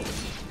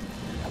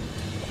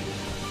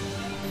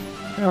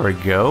 There we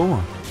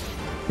go.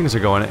 Things are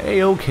going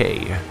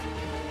a-okay.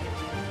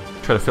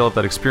 Try to fill up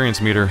that experience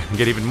meter and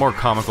get even more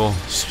comical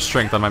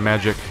strength on my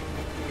magic.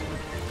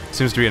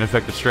 Seems to be an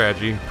effective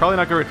strategy. Probably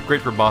not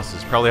great for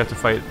bosses. Probably have to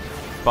fight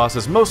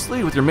bosses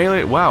mostly with your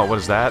melee. Wow, what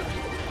is that?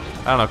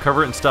 I don't know,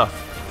 cover it in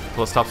stuff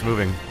until it stops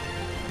moving.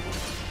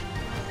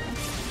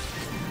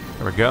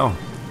 There we go.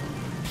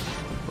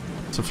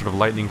 Some sort of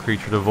lightning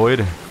creature to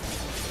avoid.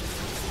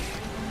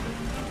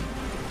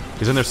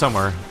 He's in there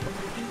somewhere.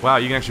 Wow,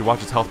 you can actually watch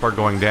his health bar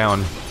going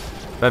down.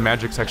 That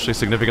magic's actually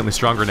significantly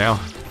stronger now.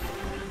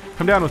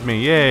 Come down with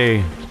me,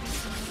 yay!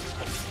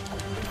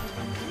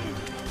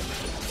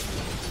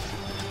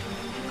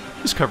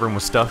 Just cover him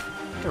with stuff.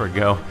 There we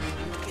go.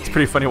 It's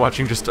pretty funny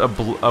watching just a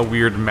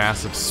weird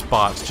mass of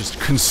spots just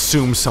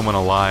consume someone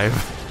alive.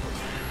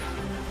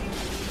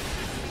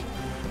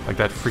 Like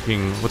that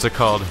freaking, what's it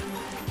called?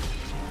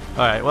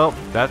 Alright, well,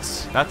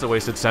 that's a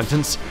wasted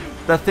sentence.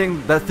 That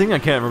thing I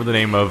can't remember the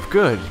name of.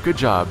 Good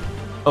job.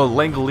 Oh,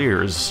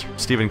 Langoliers,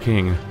 Stephen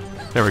King.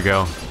 There we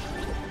go.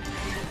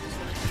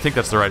 I think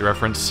that's the right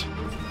reference.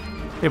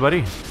 Hey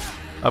buddy,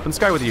 up in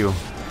sky with you.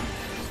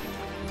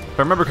 If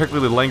I remember correctly,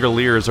 the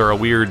Langoliers are a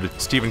weird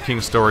Stephen King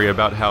story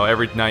about how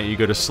every night you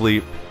go to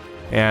sleep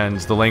and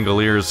the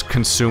Langoliers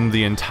consume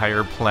the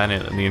entire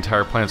planet, and the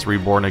entire planet's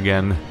reborn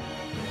again.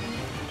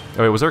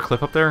 Oh wait, was there a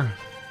clip up there?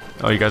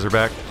 Oh, you guys are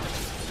back.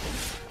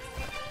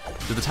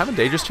 Did the time of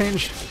day just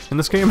change in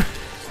this game?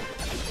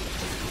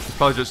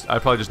 I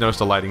probably just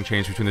noticed a lighting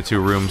change between the two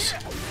rooms.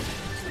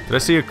 Did I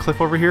see a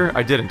cliff over here?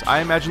 I didn't. I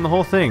imagined the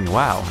whole thing.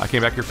 Wow, I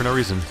came back here for no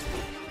reason.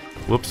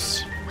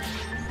 Whoops.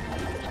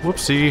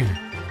 Whoopsie.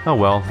 Oh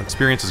well,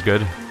 experience is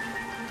good.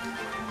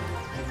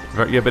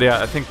 Yeah, but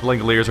yeah, I think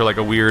Langoliers are like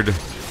a weird,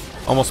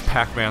 almost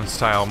Pac-Man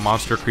style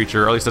monster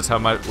creature, or at least that's how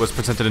it was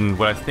presented in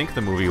what I think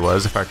the movie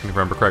was, if I can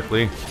remember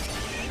correctly.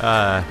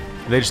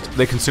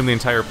 They consume the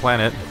entire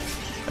planet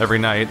every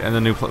night,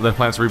 and the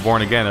planet's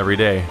reborn again every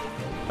day.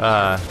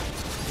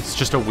 It's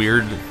just a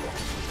weird...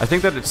 I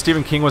think that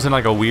Stephen King was in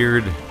like a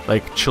weird,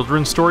 like,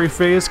 children's story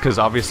phase, because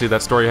obviously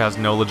that story has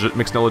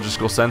makes no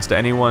logistical sense to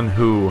anyone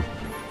who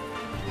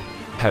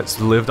has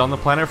lived on the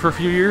planet for a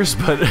few years,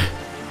 but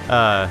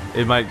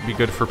it might be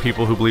good for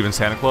people who believe in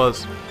Santa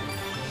Claus,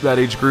 that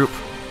age group.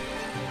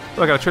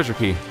 Oh, I got a treasure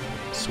key.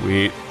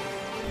 Sweet.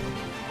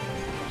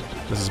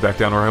 This is back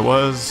down where I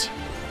was.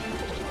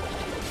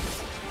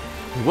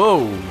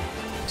 Whoa!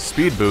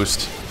 Speed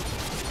boost.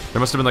 There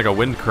must have been like a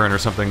wind current or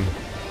something.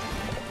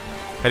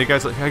 How do you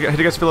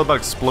guys feel about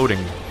exploding?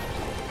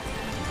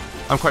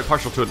 I'm quite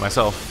partial to it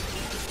myself.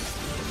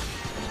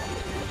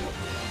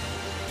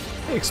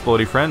 Hey,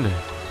 explodey friend.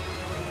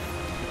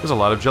 There's a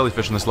lot of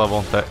jellyfish in this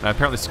level that I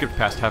apparently skipped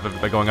past half of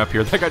it by going up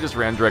here. That guy just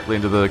ran directly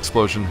into the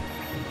explosion.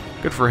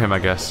 Good for him, I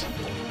guess.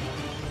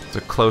 It's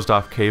a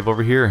closed-off cave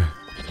over here.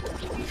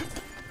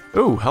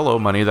 Ooh, hello,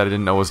 money that I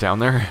didn't know was down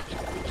there.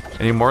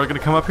 Any more gonna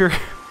come up here?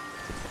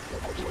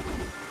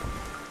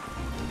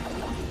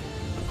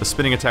 The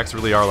spinning attacks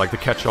really are like the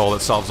catch-all that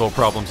solves all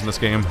problems in this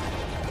game.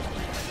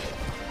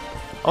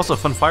 Also, a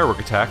fun firework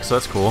attack, so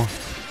that's cool.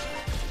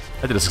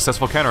 I did a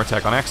successful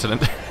counterattack on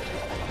accident.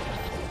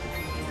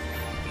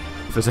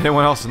 If there's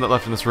anyone else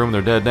left in this room,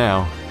 they're dead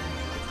now.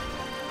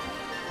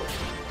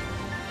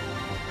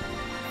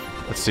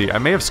 Let's see, I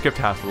may have skipped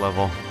half the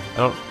level.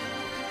 I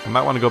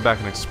might want to go back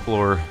and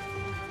explore.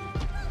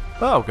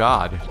 Oh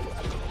god.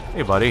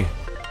 Hey buddy.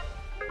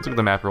 Let's look at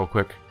the map real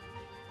quick.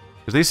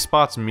 Because these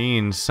spots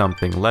mean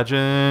something.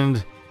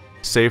 Legend,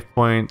 save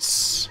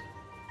points.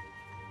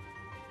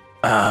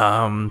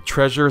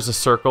 Treasure is a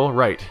circle.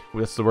 Right.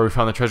 That's where we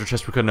found the treasure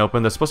chest we couldn't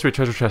open. There's supposed to be a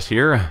treasure chest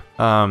here.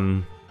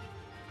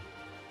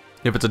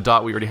 If it's a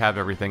dot, we already have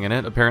everything in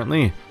it,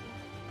 apparently.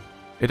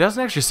 It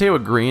doesn't actually say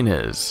what green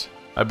is.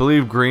 I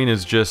believe green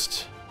is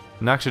just...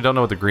 I actually don't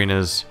know what the green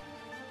is.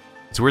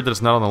 It's weird that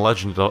it's not on the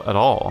legend at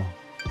all.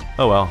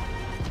 Oh well.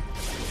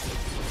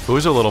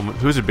 Who's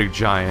a big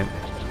giant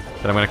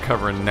that I'm gonna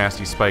cover in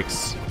nasty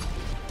spikes?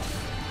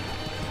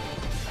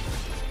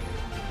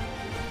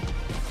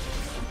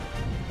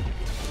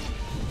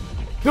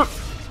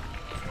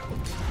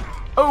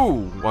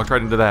 Oh! Walked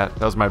right into that.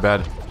 That was my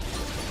bad.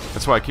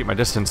 That's why I keep my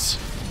distance.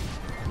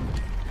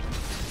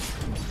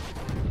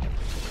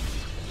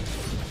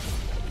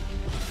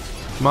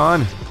 Come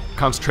on.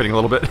 Concentrating a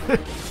little bit.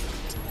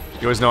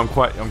 You always know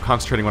I'm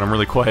concentrating when I'm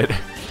really quiet.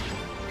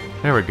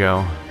 There we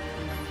go.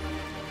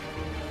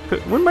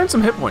 Wouldn't mind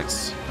some hit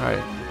points.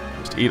 Alright.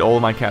 Just eat all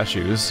of my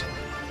cashews.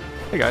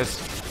 Hey guys.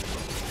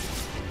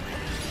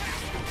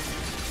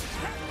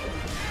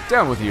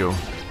 Down with you.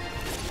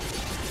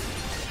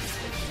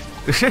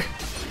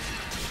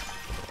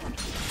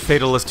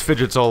 Fatalist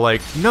Fidget's all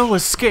like, no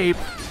escape!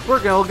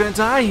 We're all gonna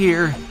die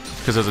here!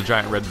 Because there's a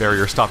giant red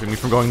barrier stopping me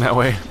from going that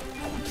way.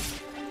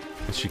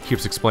 And she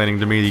keeps explaining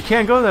to me, you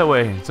can't go that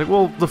way. It's like,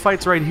 well, the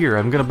fight's right here.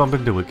 I'm gonna bump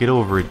into it. Get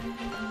over it.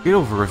 Get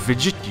over it,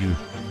 Fidget, you.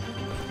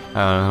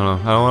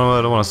 I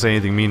don't want to say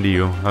anything mean to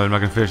you. I'm not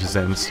gonna finish the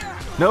sentence.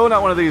 No,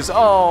 not one of these.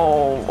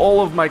 Oh,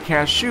 all of my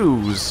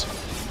cashews.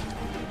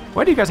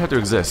 Why do you guys have to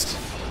exist?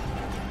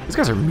 These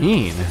guys are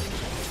mean.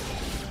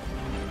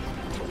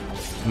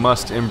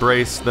 Must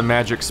embrace the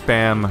magic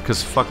spam,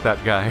 because fuck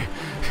that guy.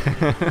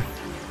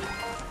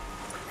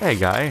 Hey,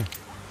 guy.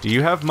 Do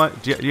you have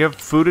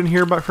food in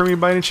here for me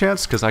by any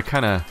chance? Because I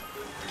kind of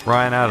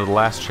ran out of the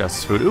last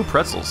chest's food. Ooh,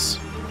 pretzels.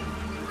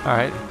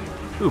 Alright.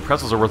 Ooh,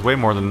 pretzels are worth way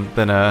more than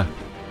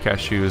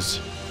cashews.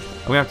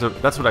 I'm gonna have to...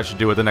 That's what I should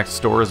do at the next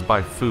store, is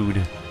buy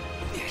food.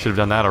 Should have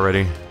done that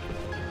already.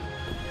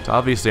 So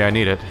obviously I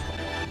need it.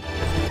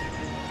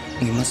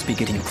 We must be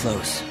getting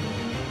close.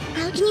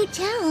 How can you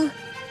tell?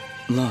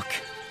 Look.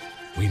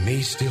 We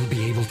may still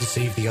be able to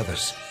save the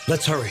others.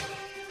 Let's hurry.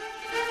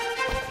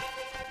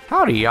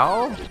 Howdy,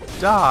 y'all.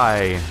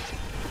 Die.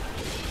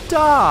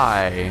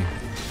 Die.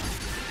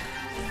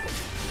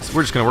 So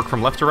we're just gonna work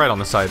from left to right on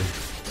this side.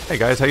 Hey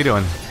guys, how you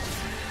doing?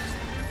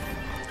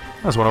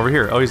 There's one over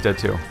here. Oh, he's dead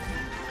too.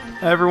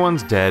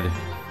 Everyone's dead.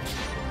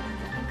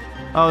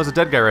 Oh, there's a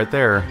dead guy right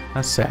there.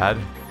 That's sad.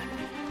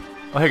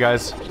 Oh, hey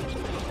guys.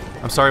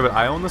 I'm sorry, but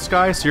I own this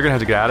guy, so you're gonna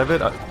have to get out of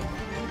it.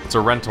 It's a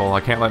rental.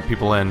 I can't let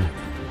people in.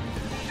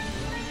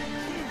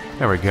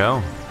 There we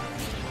go.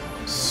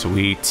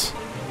 Sweet.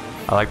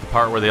 I like the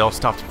part where they all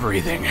stopped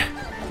breathing.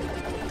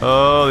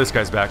 Oh, this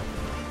guy's back.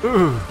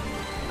 Ooh.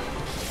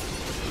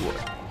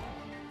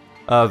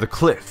 The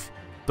cliff.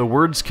 The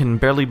words can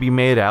barely be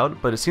made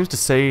out, but it seems to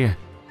say,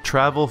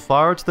 travel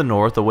far to the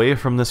north away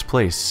from this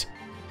place.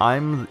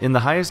 I'm in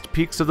the highest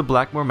peaks of the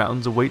Blackmore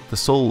Mountains await the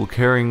soul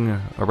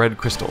carrying a red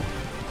crystal.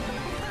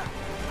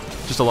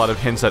 Just a lot of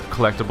hints at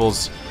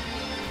collectibles.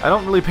 I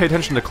don't really pay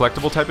attention to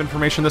collectible type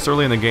information this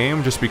early in the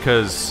game, just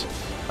because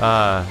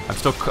I'm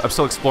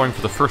still exploring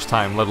for the first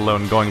time, let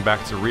alone going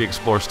back to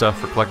re-explore stuff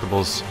for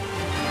collectibles.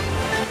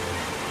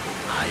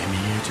 I am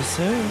here to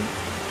serve.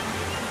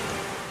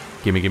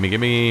 Gimme, gimme,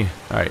 gimme.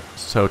 Alright,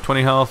 so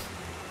 20 health.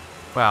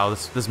 Wow,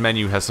 this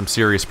menu has some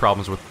serious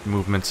problems with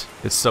movement.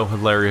 It's so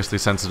hilariously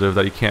sensitive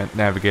that you can't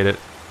navigate it.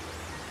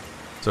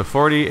 So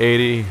 40,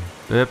 80...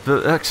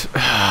 This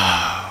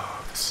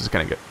is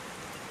gonna get...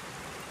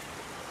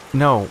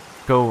 No,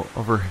 go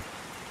over...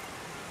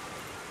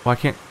 Well, I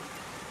can't...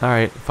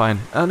 Alright, fine.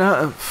 Oh,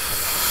 no!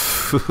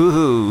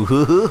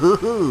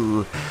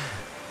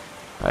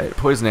 Alright,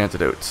 poison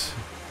antidote.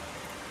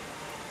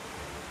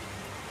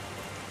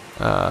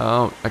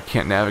 Oh, I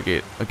can't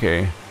navigate.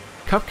 Okay.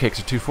 Cupcakes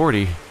are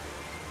 240.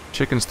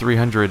 Chicken's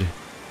 300.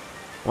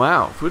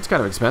 Wow, food's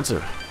kind of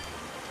expensive.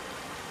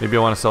 Maybe I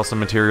want to sell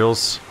some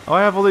materials. Oh,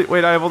 I have all the...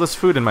 Wait, I have all this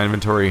food in my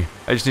inventory.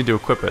 I just need to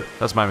equip it.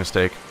 That's my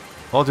mistake.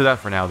 Well, I'll do that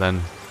for now,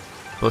 then.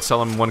 Let's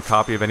sell him one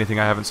copy of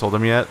anything I haven't sold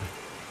him yet.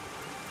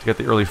 To get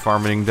the early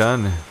farming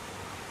done.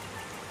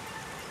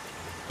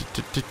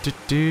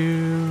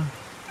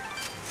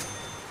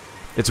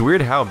 It's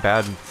weird how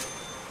bad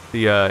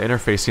the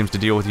interface seems to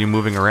deal with you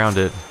moving around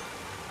it.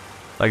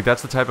 Like,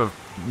 that's the type of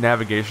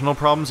navigational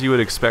problems you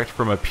would expect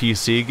from a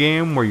PC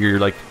game, where you're,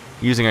 like,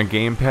 using a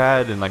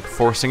gamepad and, like,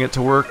 forcing it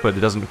to work, but it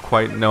doesn't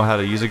quite know how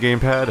to use a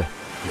gamepad.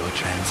 Your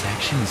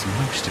transaction is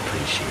most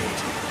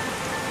appreciated.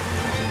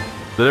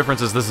 The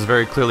difference is this is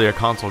very clearly a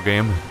console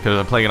game, because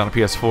I'm playing it on a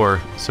PS4,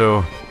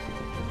 so...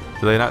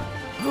 Do they not...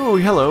 Oh,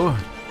 hello!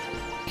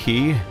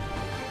 Key.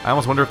 I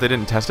almost wonder if they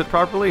didn't test it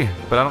properly,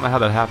 but I don't know how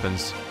that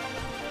happens.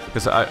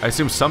 Because I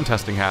assume some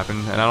testing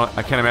happened, and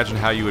I can't imagine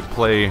how you would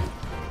play...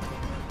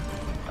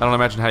 I don't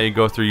imagine how you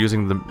go through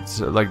using the...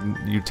 Like,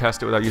 you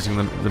test it without using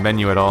the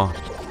menu at all.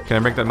 Can I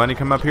make that money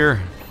come up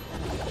here?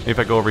 Maybe if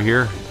I go over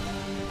here?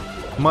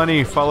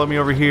 Money, follow me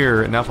over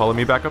here, and now follow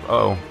me back up.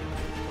 Uh-oh.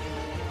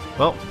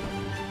 Well...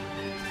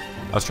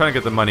 I was trying to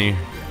get the money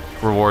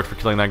reward for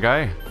killing that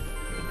guy.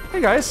 Hey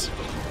guys!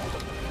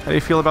 How do you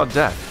feel about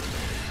death?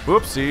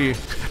 Whoopsie!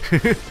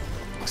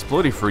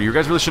 Explodey fruit, you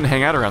guys really shouldn't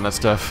hang out around that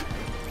stuff.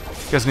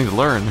 You guys need to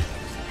learn.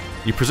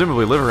 You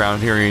presumably live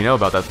around here and you know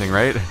about that thing,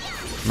 right?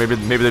 Maybe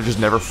they've just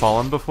never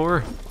fallen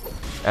before?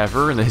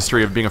 Ever in the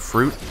history of being a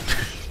fruit?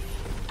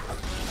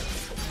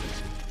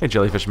 Hey,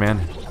 jellyfish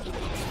man.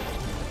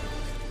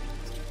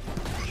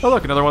 Oh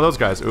look, another one of those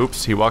guys.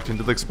 Oops, he walked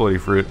into the explodey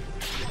fruit.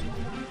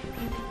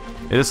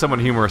 It is somewhat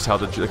humorous how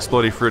the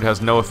explodey fruit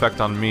has no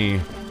effect on me,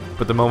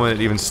 but the moment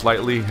it even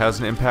slightly has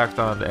an impact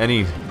on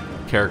any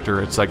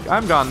character, it's like,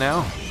 I'm gone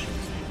now.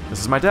 This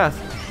is my death.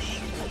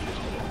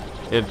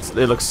 It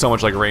looks so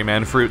much like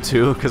Rayman fruit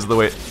too, because the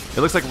way it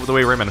looks like the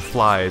way Rayman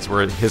flies,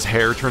 where his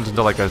hair turns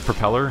into like a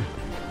propeller.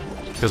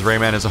 Because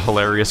Rayman is a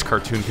hilarious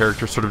cartoon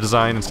character sort of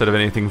design instead of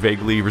anything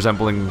vaguely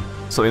resembling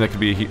something that could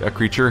be a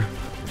creature,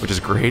 which is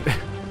great.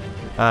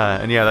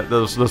 And yeah,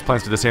 those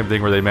plants do the same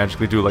thing where they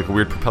magically do like a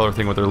weird propeller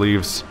thing with their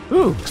leaves.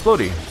 Ooh,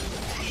 explodey.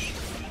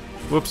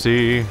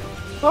 Whoopsie.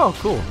 Oh,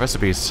 cool.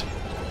 Recipes.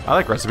 I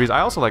like recipes.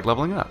 I also like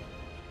leveling up.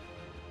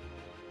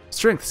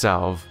 Strength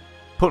salve.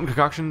 Potent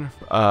concoction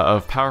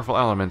of powerful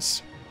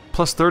elements.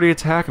 Plus 30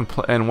 attack and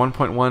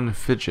 1.1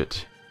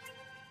 fidget.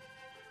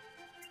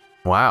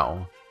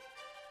 Wow.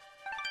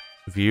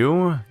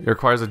 View. It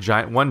requires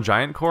one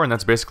giant core and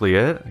that's basically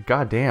it?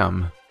 God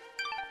damn.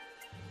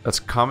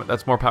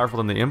 That's more powerful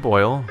than the imp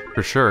oil,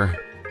 for sure.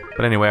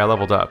 But anyway, I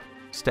leveled up.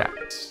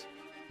 Stats.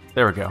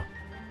 There we go.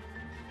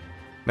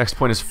 Next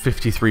point is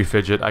 53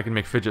 fidget. I can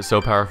make fidget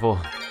so powerful.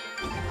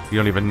 You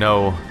don't even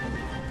know.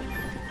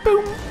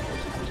 Boom!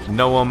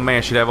 No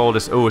man should have all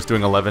this. Oh, it's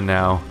doing 11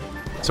 now.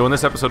 So in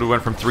this episode we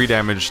went from 3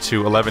 damage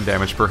to 11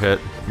 damage per hit,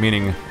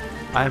 meaning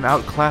I'm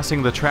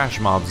outclassing the trash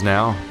mobs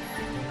now.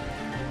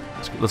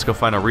 Let's go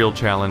find a real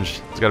challenge.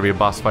 There's gotta be a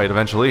boss fight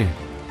eventually.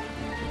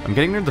 I'm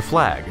getting near the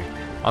flag.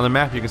 On the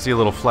map you can see a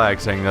little flag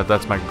saying that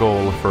that's my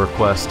goal for a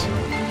quest.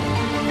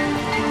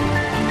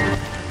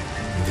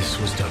 This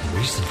was done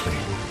recently.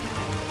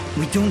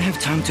 We don't have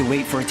time to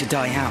wait for it to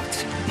die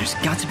out. There's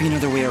got to be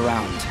another way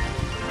around.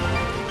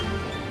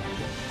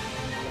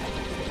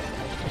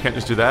 I can't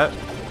just do that?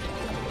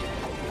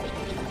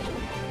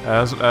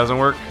 That doesn't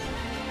work.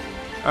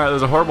 Alright,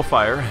 there's a horrible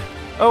fire.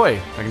 Oh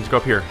wait, I can just go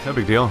up here. No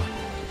big deal.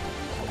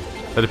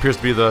 That appears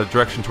to be the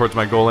direction towards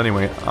my goal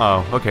anyway.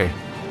 Oh, okay.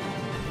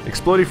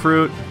 Explodey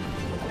fruit.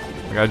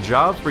 I got a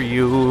job for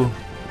you.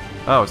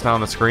 Oh, it's not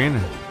on the screen?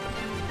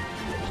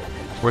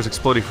 Where's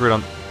explodey fruit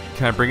on...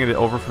 Can I bring it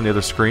over from the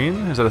other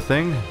screen? Is that a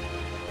thing?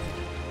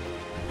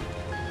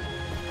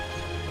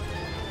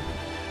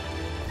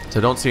 So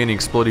I don't see any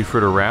explodey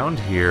fruit around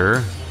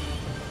here.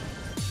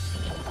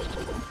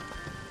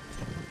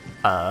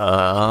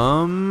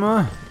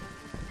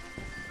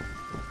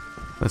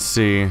 Let's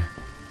see.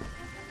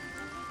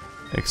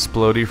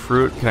 Explodey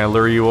fruit. Can I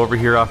lure you over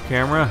here off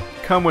camera?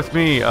 Come with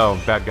me. Oh,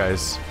 bad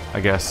guys, I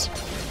guess.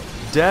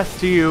 Death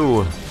to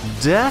you.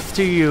 Death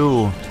to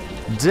you.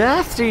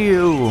 Death to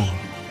you. Look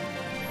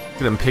at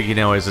them piggy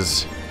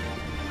noises.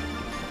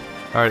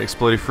 Alright,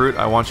 Explodey fruit,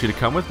 I want you to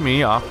come with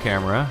me off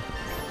camera,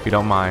 if you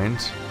don't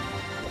mind.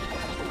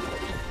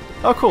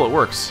 Oh, cool, it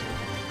works.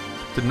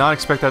 Did not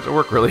expect that to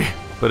work, really,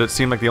 but it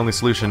seemed like the only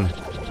solution.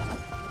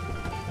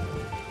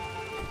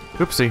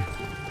 Oopsie.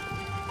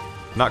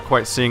 Not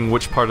quite seeing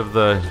which part of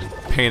the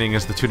painting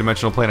is the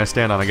two-dimensional plane I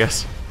stand on, I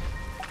guess.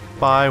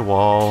 Bye,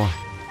 wall.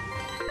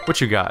 What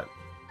you got?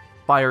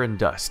 Fire and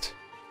dust.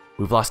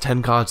 We've lost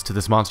 10 gods to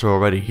this monster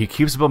already. He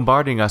keeps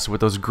bombarding us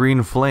with those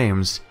green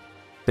flames.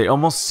 They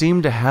almost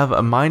seem to have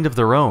a mind of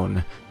their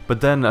own,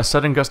 but then a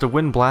sudden gust of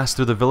wind blasts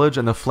through the village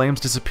and the flames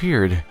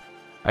disappeared.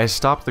 I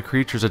stopped the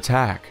creature's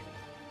attack.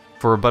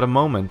 For but a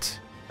moment,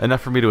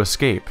 enough for me to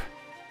escape.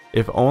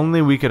 If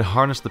only we could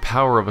harness the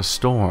power of a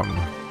storm.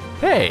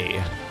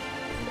 Hey!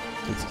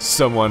 Did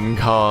someone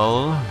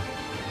call?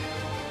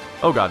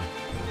 Oh god.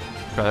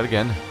 Try that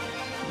again.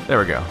 There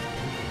we go.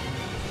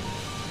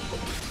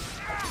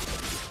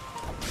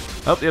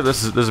 Oh, yeah,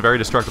 this is very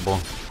destructible.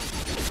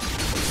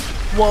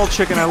 Wall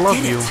chicken, I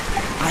love you.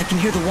 I can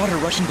hear the water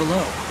rushing below.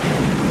 Not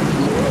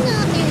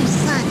very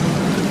subtle.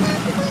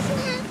 That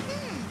wasn't half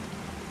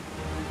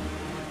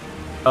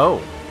bad.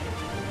 Oh.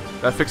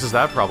 That fixes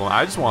that problem.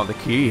 I just wanted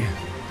the key.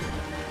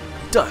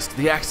 Dust,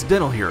 the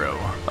accidental hero.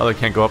 Oh, they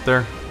can't go up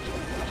there?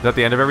 Is that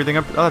the end of everything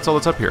up? Oh, that's all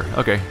that's up here.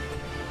 Okay.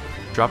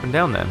 Dropping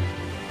down then.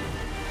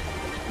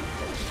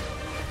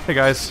 Hey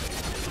guys.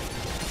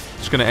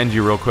 Just gonna end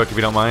you real quick if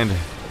you don't mind.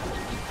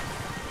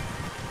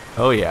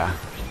 Oh yeah.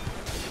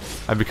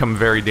 I've become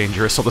very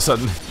dangerous all of a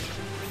sudden.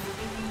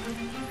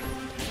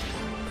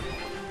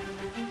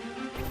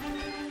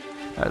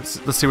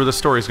 Let's see where the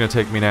story's gonna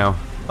take me now.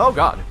 Oh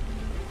god.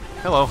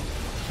 Hello.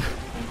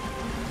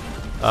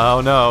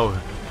 Oh no.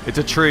 It's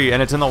a tree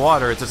and it's in the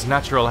water. It's its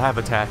natural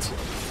habitat.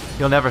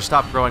 He'll never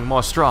stop growing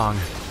more strong.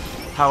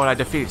 How would I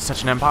defeat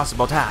such an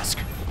impossible task?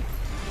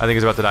 I think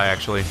he's about to die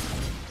actually.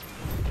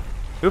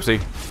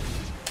 Oopsie.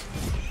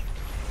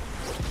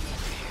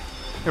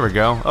 There we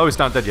go. Oh, he's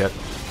not dead yet.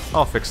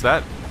 I'll fix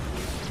that.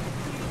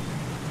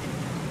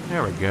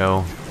 There we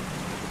go.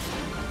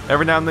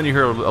 Every now and then you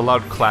hear a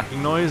loud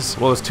clacking noise.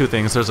 Well, there's two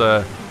things. There's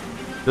a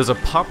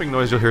popping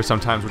noise you'll hear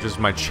sometimes, which is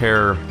my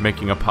chair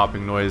making a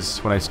popping noise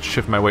when I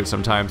shift my weight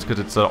sometimes, because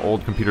it's an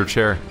old computer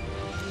chair.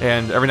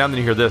 And every now and then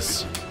you hear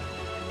this,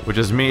 which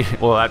is me.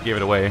 Well, that gave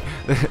it away.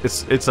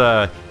 It's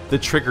the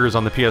triggers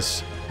on the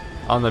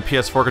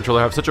PS4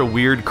 controller have such a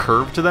weird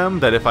curve to them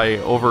that if I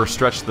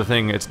overstretch the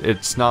thing,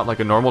 it's not like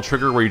a normal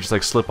trigger where you just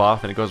like slip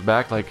off and it goes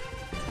back. Like,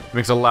 it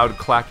makes a loud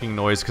clacking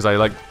noise because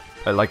I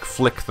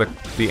flick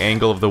the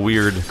angle of the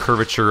weird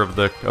curvature of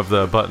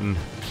the button.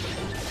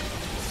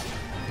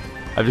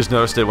 I've just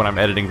noticed it when I'm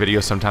editing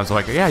videos sometimes. I'm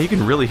like, yeah, you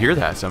can really hear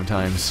that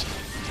sometimes.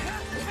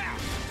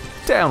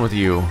 Down with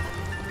you.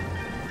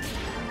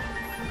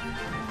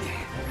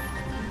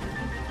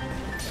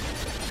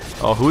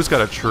 Oh, who's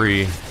got a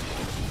tree?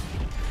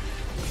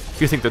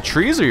 You think the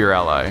trees are your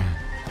ally?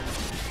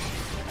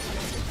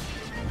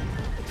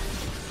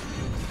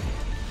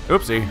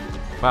 Oopsie.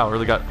 Wow,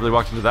 really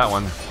walked into that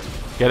one.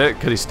 Get it?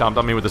 Because he stomped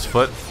on me with his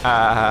foot?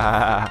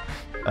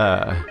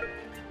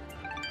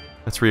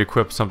 Let's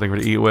re-equip something to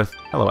eat with.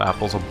 Hello,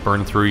 apples. I'll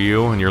burn through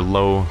you and your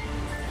low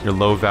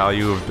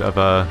value of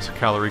a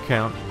calorie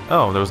count.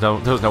 Oh, there was no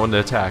one to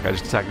attack. I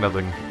just attacked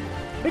nothing.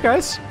 Hey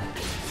guys.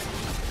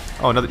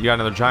 Oh, you got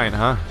another giant,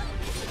 huh?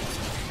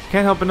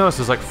 Can't help but notice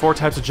there's like 4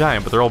 types of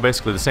giant, but they're all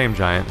basically the same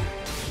giant.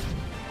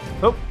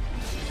 Oh,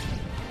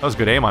 that was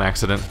good aim on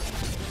accident.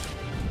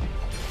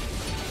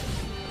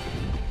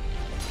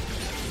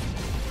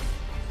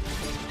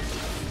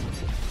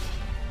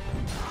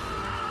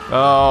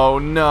 Oh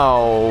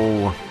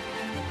no!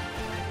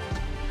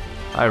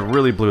 I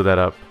really blew that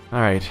up.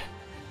 Alright.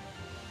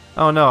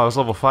 Oh no, I was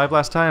level 5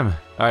 last time?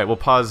 Alright, we'll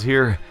pause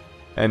here,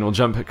 and we'll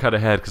cut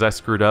ahead, because I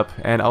screwed up,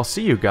 and I'll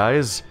see you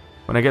guys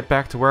when I get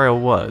back to where I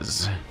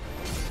was.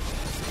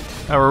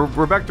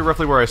 We're back to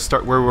roughly where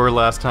we were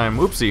last time.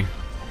 Oopsie.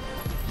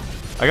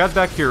 I got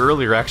back here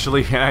earlier,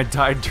 actually, and I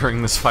died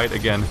during this fight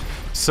again.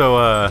 So,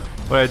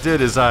 what I did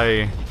is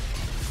I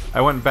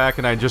went back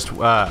and I just,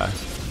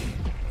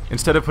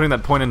 instead of putting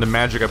that point into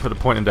magic, I put a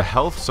point into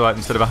health, so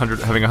instead of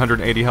having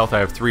 180 health, I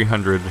have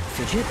 300.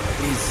 Fidget,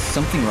 is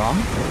something wrong?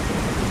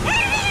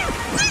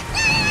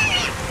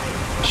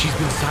 She's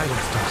been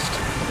silenced, Dust.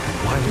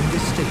 While in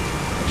this state,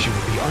 she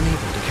will be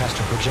unable to cast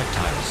her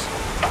projectiles.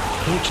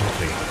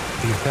 Fortunately,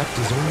 the effect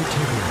is only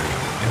temporary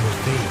and will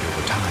fade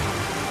over time.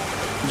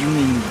 You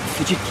mean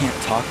Fidget can't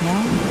talk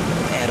now?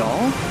 At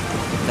all?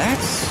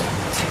 That's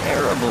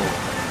terrible.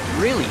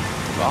 Really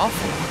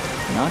awful.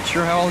 Not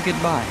sure how I'll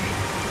get by.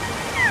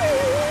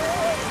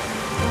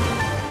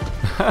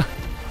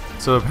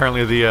 So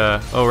apparently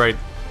oh right,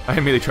 I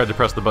immediately tried to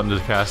press the button to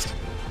cast.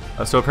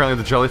 So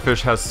apparently the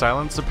jellyfish has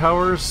silence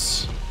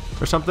powers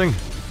or something.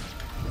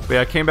 But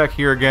yeah, I came back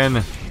here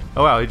again.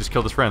 Oh wow, he just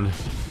killed his friend.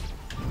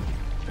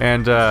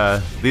 and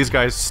these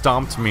guys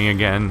stomped me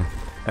again,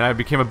 and I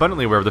became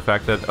abundantly aware of the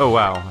fact that, oh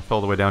wow, I fell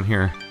all the way down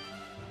here.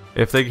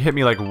 If they hit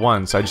me like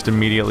once, I just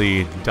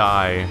immediately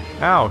die.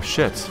 Ow,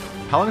 shit.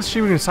 How long is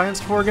she been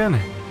silenced for again?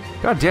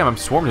 God damn, I'm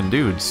swarmed in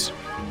dudes.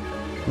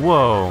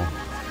 Whoa.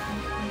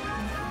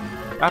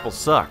 Apples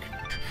suck.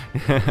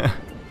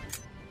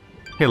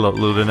 Hey,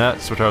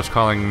 Ludinettes, which I was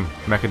calling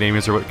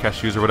macadamias or what,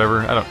 cashews or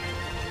whatever.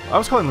 I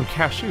was calling them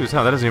cashews.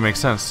 Huh, that doesn't even make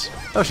sense.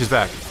 Oh, she's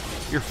back.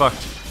 You're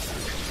fucked.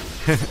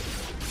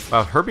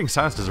 Wow, her being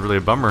silenced is really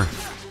a bummer.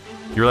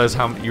 You realize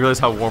how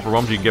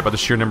overwhelmed you can get by the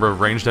sheer number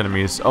of ranged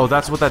enemies. Oh,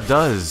 that's what that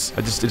does.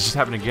 It just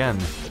happened again.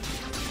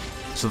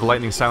 So the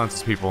lightning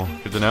silences people.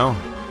 Good to know.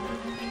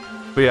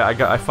 But yeah,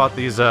 I fought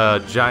these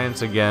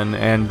giants again,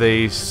 and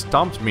they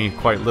stomped me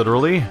quite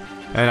literally,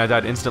 and I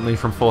died instantly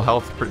from full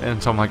health.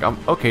 And so I'm like,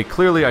 okay,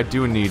 clearly I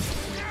do need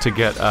to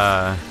get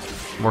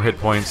more hit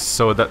points.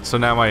 So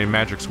now my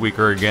magic's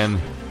weaker again.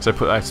 So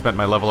I spent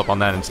my level up on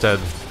that instead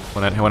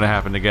when it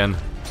happened again.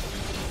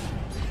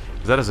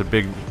 That is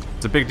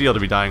it's a big deal to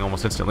be dying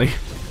almost instantly.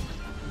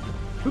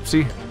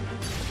 Oopsie.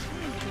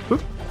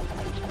 Oop.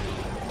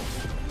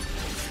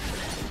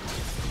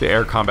 The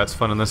air combat's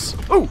fun in this.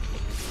 Oh!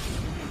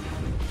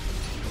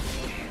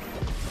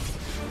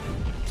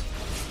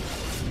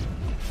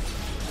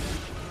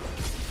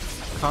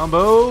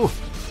 Combo!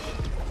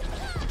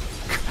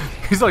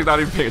 He's like not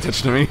even paying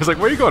attention to me. He's like,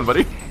 where are you going,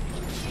 buddy?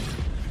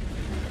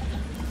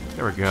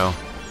 There we go.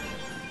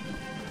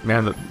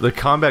 Man, the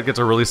combat gets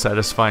a really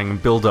satisfying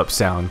build-up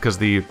sound because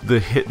the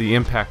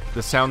impact,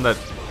 the sound the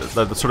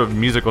sort of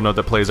musical note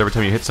that plays every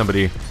time you hit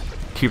somebody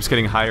keeps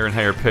getting higher and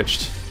higher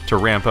pitched to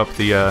ramp up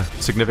the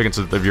significance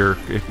of your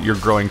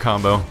growing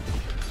combo.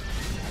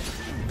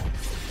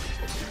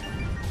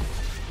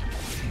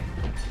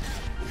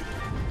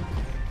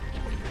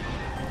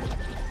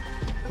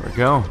 There we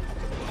go.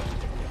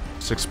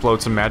 Just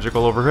explode some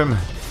magical over him.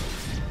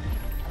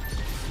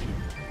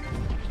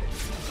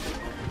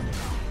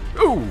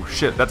 Oh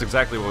shit, that's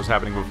exactly what was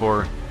happening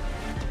before.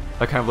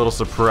 That kind of little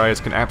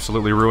surprise can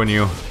absolutely ruin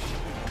you.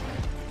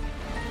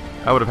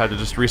 I would have had to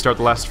just restart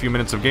the last few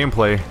minutes of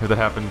gameplay if that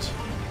happened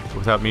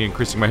without me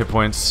increasing my hit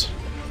points.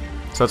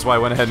 So that's why I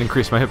went ahead and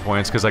increased my hit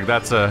points, because like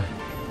that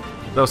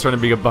was starting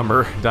to be a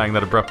bummer, dying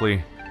that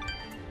abruptly.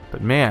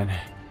 But man,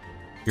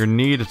 your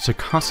need to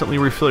constantly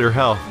refill your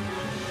health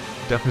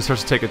definitely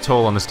starts to take a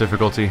toll on this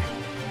difficulty.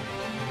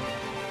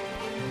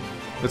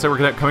 Looks like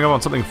we're coming up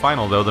on something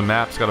final though. The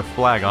map's got a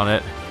flag on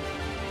it.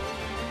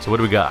 So what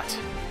do we got?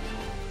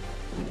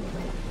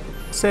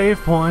 Save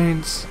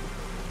points.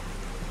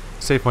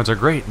 Save points are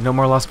great. No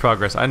more lost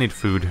progress. I need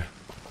food.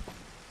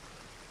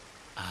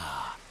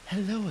 Ah,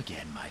 hello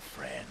again, my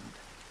friend.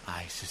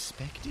 I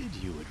suspected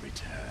you would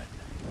return.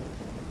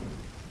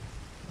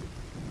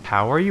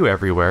 How are you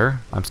everywhere?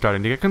 I'm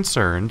starting to get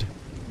concerned.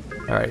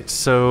 Alright,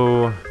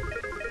 so...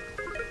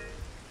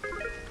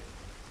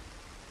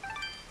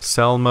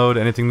 Sell mode.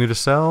 Anything new to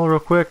sell real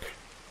quick?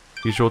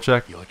 Usual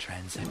check. Your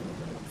transaction.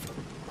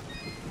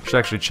 Should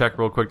actually check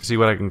real quick to see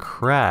what I can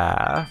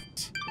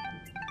craft.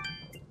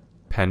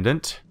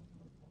 Pendant.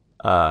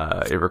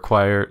 It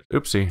requires...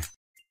 Oopsie.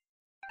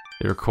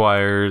 It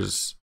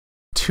requires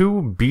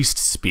 2 beast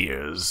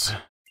spears.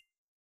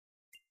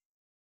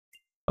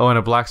 Oh, and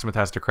a blacksmith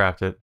has to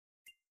craft it.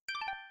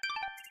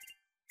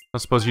 I don't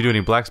suppose you do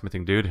any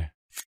blacksmithing, dude.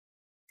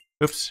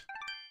 Oops.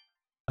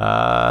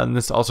 And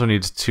this also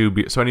needs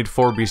 2 so I need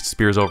 4 beast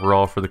spears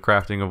overall for the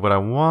crafting of what I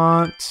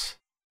want.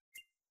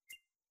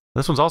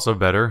 This one's also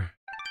better.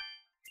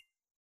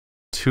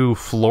 2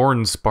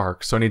 Florn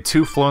sparks. So I need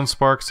 2 Florn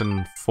sparks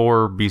and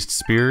 4 beast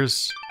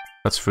spears.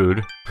 That's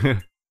food.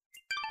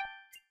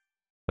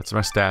 That's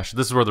my stash.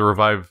 This is where the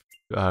revive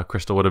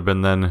crystal would have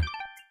been then.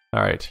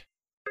 Alright.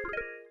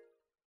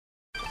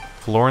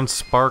 Florn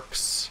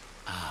sparks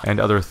and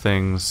other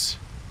things.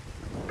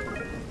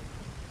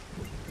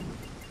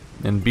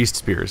 And beast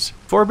spears.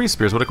 4 beast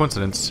spears, what a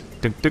coincidence.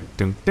 Ding, ding,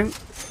 ding, ding.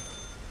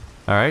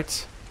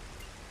 Alright.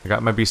 I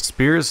got my beast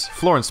spears.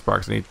 Florn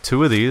sparks. I need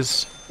 2 of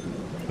these.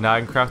 Now I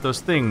can craft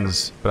those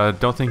things, but I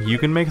don't think you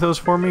can make those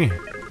for me.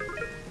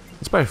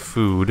 Let's buy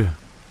food.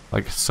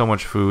 Like, so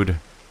much food.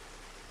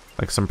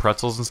 Like some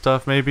pretzels and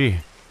stuff, maybe?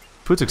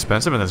 Food's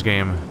expensive in this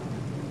game.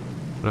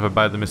 What if I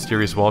buy the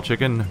mysterious wall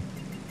chicken?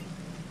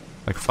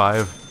 Like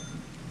 5.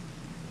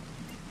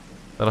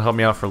 That'll help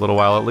me out for a little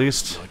while at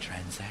least.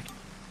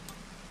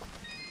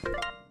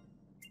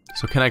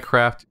 So can I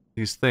craft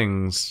these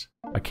things?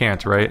 I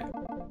can't, right?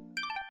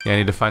 Yeah, I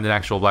need to find an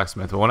actual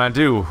blacksmith. But when I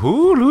do,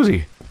 whoo,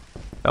 loozy.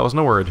 That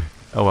wasn't a word.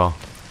 Oh well.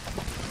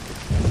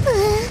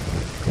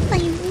 I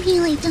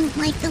really don't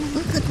like the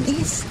look of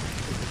this.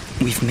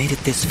 We've made it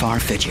this far,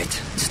 Fidget.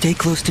 Stay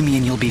close to me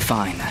and you'll be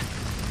fine.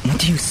 What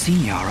do you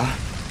see, Ahrah?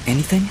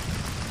 Anything?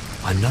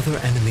 Another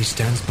enemy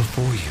stands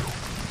before you.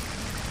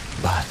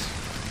 But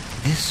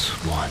this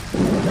one...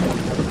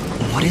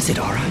 What is it,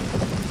 Ahrah?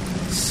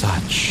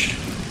 Such...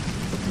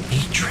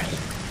 hatred.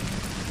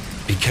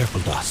 Be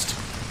careful, Dust.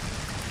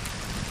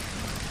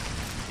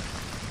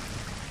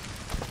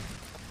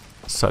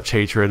 Such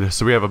hatred.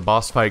 So we have a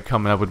boss fight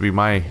coming up would be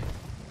my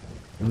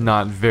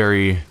not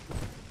very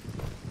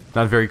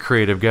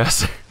creative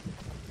guess.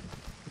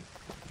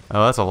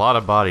 Oh, that's a lot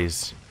of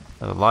bodies.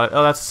 That's a lot of,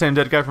 oh, that's the same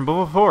dead guy from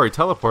before. He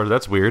teleported.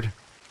 That's weird.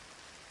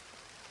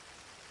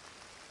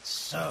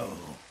 So,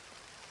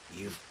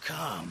 you've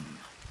come.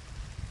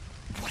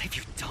 What have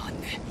you done?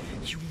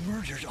 You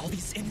murdered all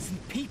these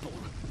innocent people.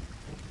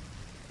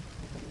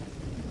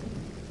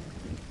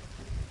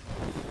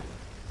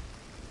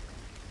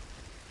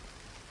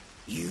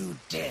 You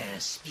dare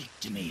speak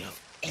to me of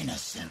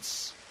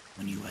innocence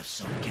when you have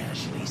so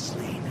casually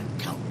slain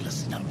a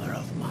countless number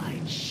of my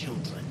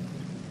children.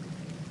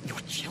 Your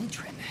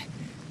children?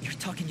 You're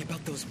talking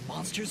about those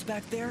monsters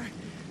back there?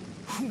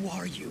 Who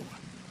are you?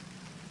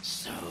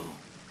 So,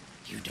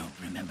 you don't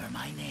remember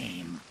my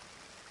name?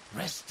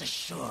 Rest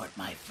assured,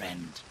 my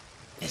friend.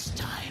 This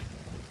time,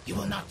 you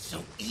will not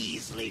so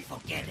easily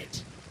forget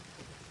it.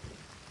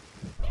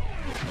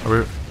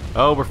 We're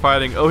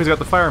fighting. Oh, he's got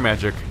the fire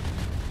magic.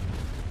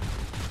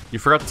 You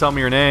forgot to tell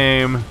me your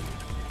name.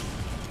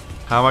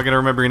 How am I gonna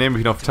remember your name if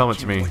you don't tell it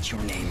to me? What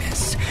your name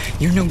is.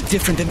 You're no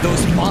different than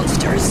those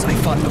monsters I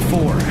fought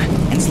before.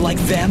 And like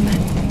them,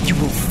 you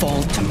will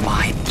fall to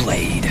my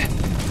blade.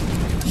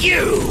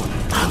 You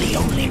are the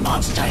only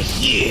monster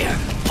here,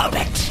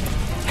 puppet.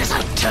 As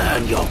I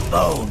turn your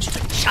bones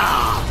to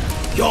char,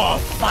 your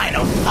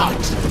final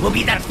thought will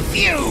be that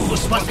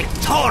Fuse was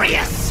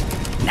victorious.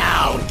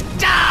 Now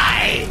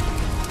die!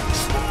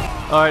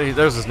 Alright,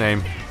 there's his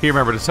name. He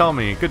remembered to tell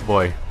me. Good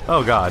boy.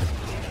 Oh god.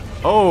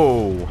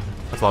 Oh!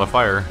 That's a lot of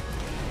fire.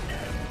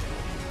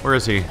 Where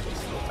is he?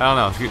 I don't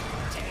know.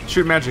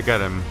 Shoot magic at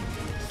him.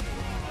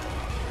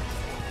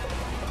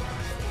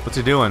 What's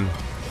he doing?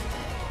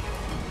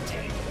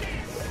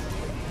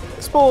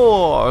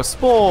 Sports!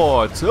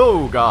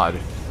 Oh god.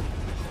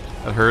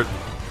 That hurt.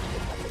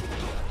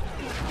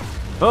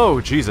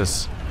 Oh,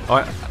 Jesus.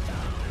 Oh,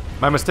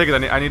 my mistake is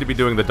I need to be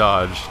doing the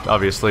dodge,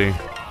 obviously.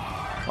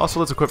 Also,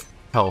 let's equip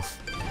health.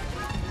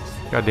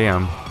 God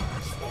damn.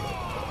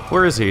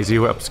 Where is he? Is he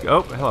up?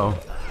 Oh, hello.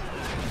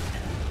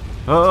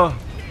 Oh,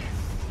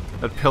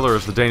 that pillar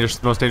is the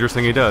most dangerous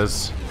thing he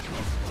does.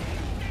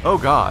 Oh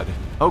god.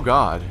 Oh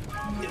god.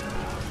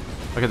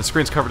 Okay, the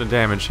screen's covered in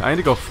damage. I need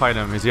to go fight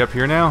him. Is he up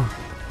here now?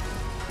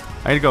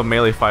 I need to go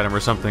melee fight him or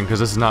something, because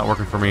this is not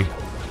working for me.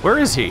 Where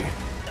is he?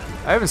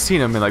 I haven't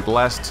seen him in like the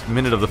last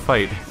minute of the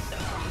fight.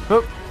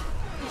 Oh,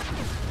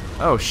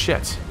 oh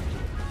shit.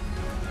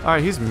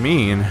 Alright, he's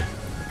mean.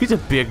 He's a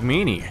big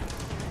meanie.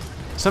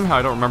 Somehow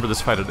I don't remember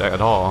this fight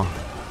at all.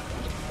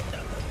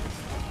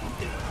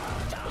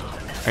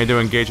 I need to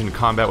engage in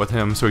combat with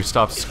him so he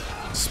stops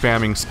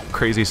spamming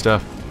crazy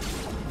stuff.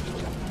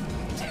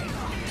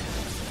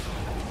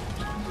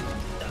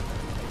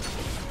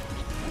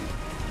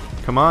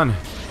 Come on.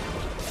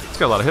 He's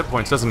got a lot of hit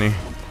points, doesn't he?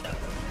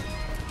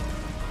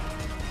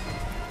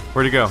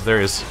 Where'd he go? There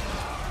he is.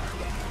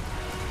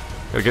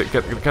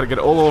 Gotta get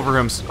all over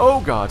him.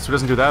 Oh god, so he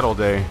doesn't do that all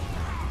day.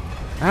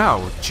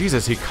 Ow,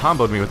 Jesus, he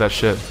comboed me with that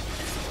shit.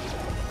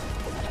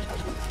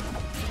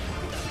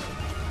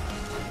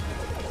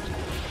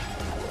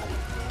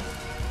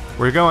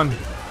 Where are you going?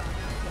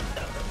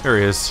 There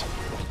he is.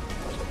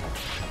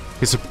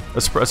 He's a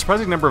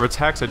surprising number of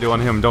attacks I do on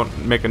him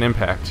don't make an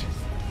impact.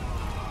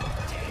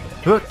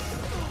 There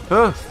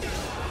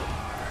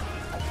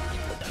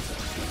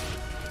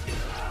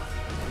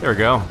we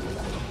go.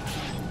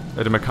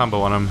 I did my combo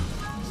on him.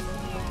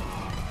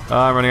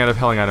 I'm running out of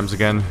healing items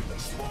again.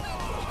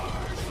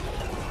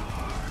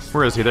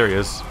 Where is he? There he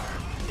is.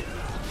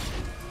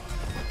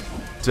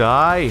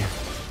 Die!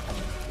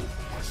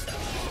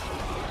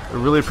 I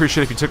really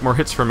appreciate if you took more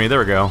hits from me. There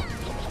we go.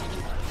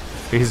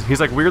 He's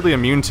like weirdly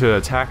immune to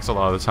attacks a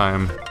lot of the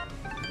time.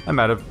 I'm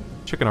out of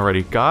chicken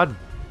already. God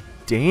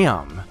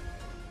damn.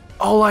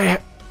 All I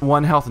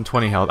 1 health and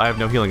 20 health. I have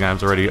no healing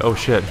items already. Oh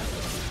shit.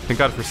 Thank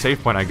God for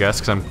save point, I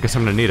guess, because guess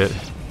I'm gonna need it.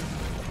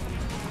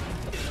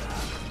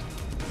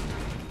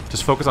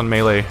 Just focus on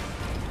melee.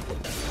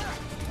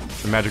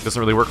 The magic doesn't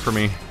really work for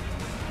me.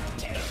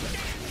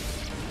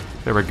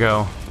 There we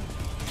go.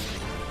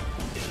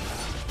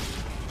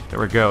 There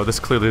we go. This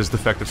clearly is the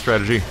effective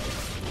strategy.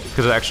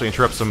 Because it actually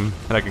interrupts them,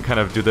 and I can kind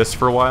of do this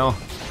for a while.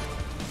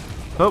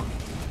 Oh!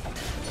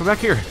 Come back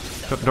here!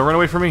 Don't run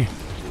away from me!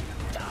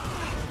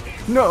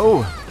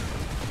 No!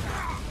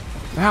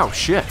 Ow,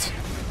 shit!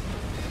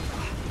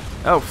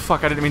 Oh,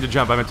 fuck, I didn't mean to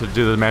jump. I meant to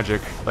do the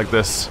magic like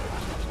this.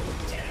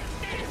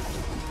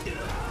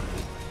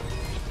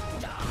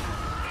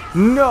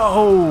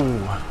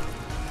 No!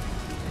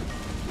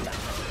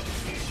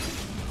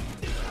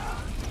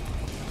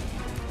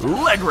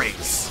 Leg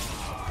race!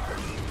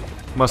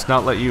 Must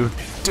not let you...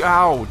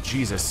 Ow,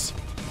 Jesus.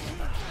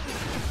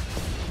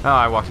 Oh,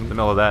 I walked into the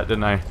middle of that,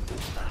 didn't I?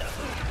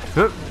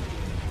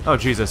 Oh,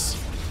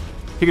 Jesus.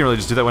 He can really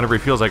just do that whenever he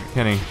feels like it,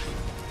 can he?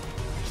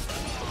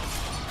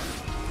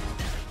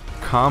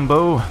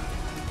 Combo.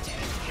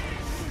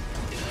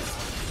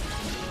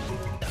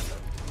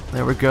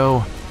 There we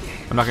go.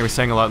 I'm not going to be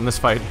saying a lot in this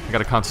fight. I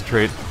gotta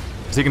concentrate.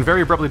 Because he can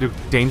very abruptly do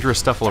dangerous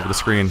stuff all over the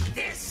screen.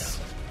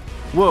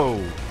 Whoa.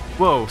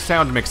 Whoa,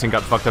 sound mixing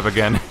got fucked up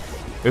again.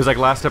 It was like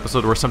last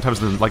episode where sometimes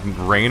the like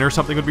rain or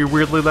something would be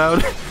weirdly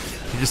loud.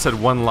 He just said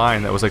one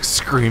line that was like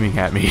screaming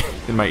at me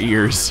in my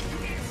ears.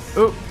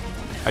 Oh,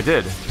 I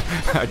did.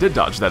 I did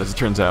dodge that, as it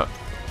turns out.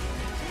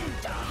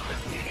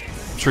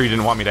 I'm sure you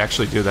didn't want me to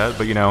actually do that,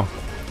 but you know,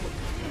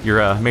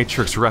 your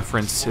Matrix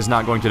reference is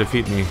not going to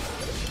defeat me.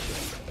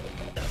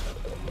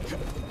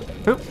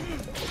 Oop.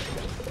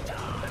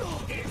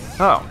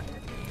 Oh.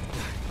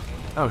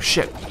 Oh,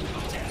 shit.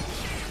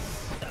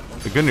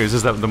 The good news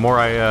is that the more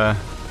I,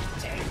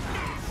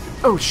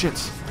 Oh,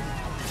 shit.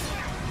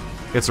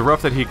 It's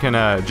rough that he can,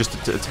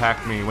 just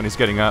attack me when he's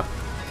getting up.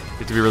 You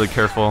have to be really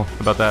careful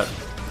about that.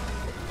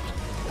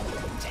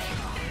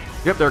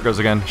 Yep, there it goes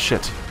again.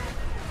 Shit.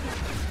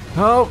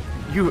 Oh,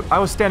 I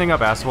was standing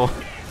up, asshole.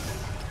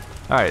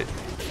 Alright.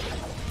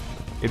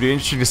 It'd be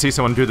interesting to see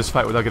someone do this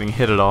fight without getting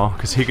hit at all,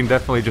 because he can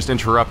definitely just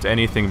interrupt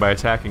anything by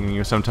attacking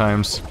you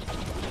sometimes,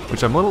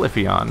 which I'm a little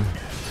iffy on.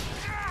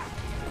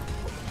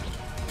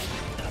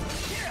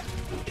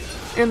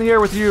 In the air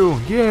with you!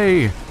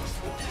 Yay!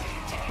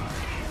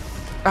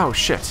 Oh,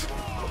 shit.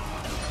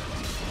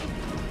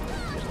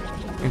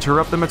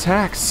 Interrupt them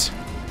attacks!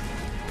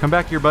 Come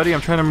back here, buddy.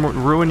 I'm trying to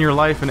ruin your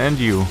life and end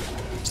you.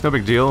 It's no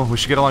big deal. We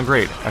should get along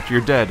great after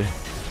you're dead.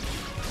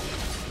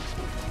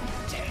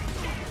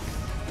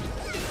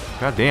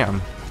 God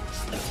damn.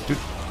 Dude.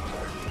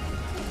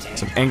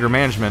 Some anger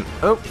management.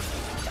 Oh.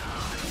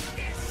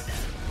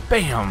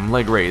 Bam!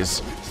 Leg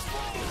raise.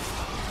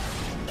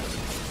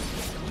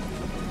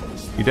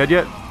 You dead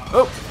yet?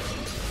 Oh!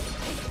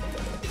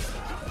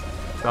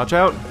 Dodge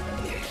out.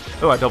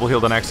 Oh, I double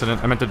healed on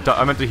accident. I meant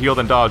to heal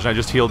then dodge, and I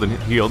just healed and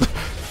healed.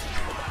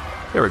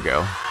 There we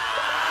go.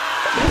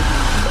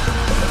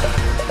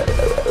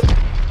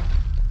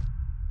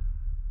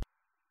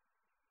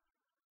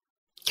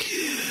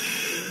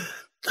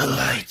 The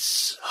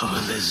lights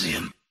of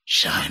Elysian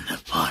shine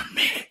upon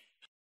me.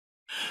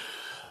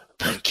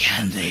 But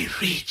can they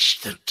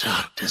reach the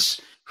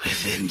darkness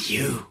within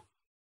you?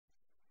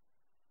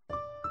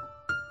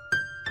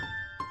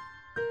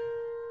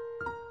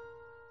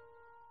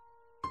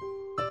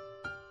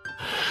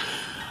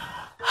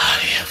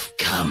 I have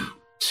come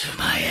to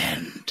my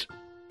end.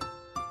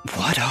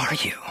 What are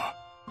you?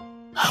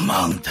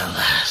 Among the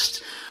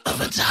last of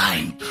a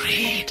dying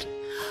breed,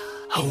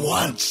 a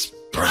once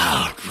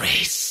proud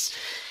race,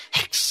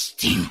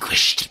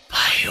 extinguished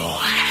by your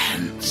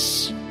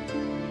hands.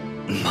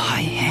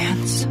 My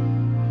hands?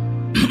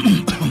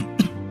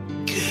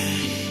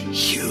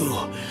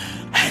 You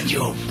and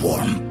your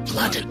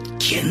warm-blooded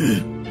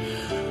kin.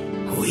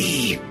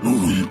 We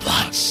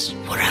moonblots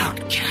were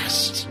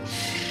outcast,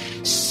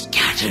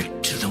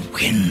 scattered to the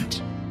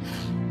wind.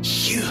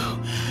 You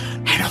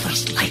and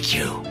others like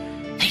you,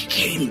 they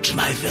came to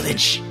my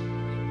village,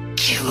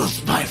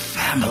 killed my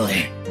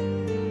family.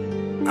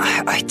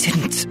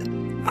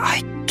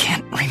 I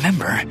can't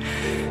remember.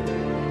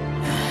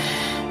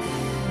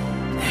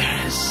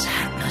 There is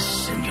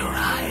sadness in your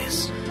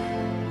eyes,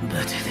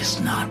 but it is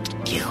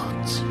not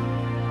guilt.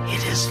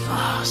 It is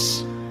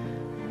loss.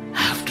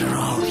 After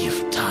all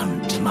you've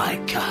done to my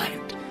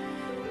kind,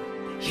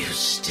 you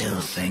still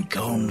think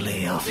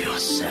only of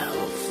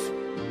yourself.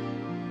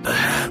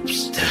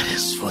 Perhaps that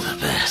is for the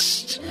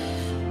best.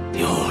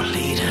 Your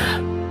leader,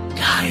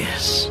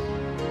 Gaius,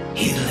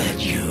 he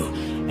led you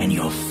and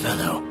your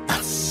fellow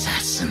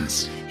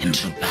assassins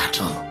into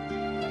battle.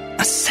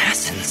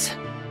 Assassins?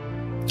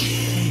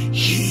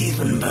 He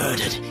even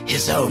murdered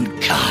his own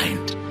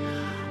kind,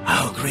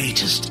 our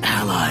greatest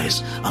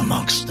allies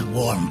amongst the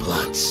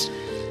Warmbloods.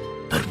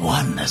 But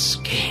one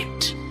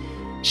escaped.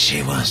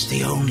 She was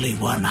the only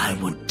one I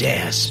would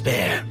dare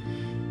spare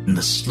in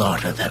the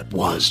slaughter that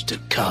was to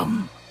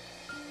come.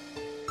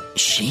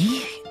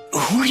 She?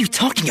 Who are you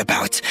talking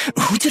about?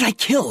 Who did I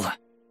kill?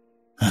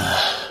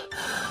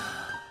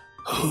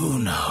 Who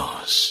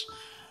knows?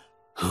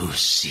 Who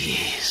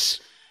sees?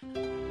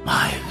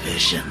 My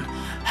vision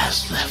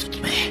has left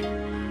me.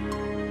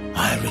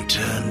 I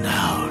return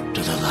now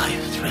to the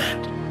life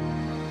thread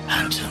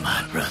and to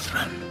my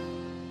brethren.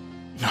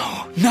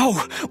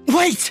 No,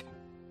 wait!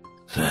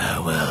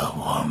 Farewell,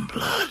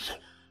 Warmblood.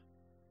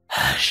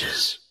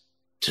 Ashes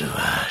to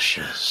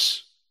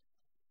ashes.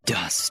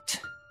 Dust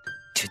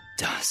to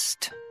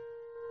dust.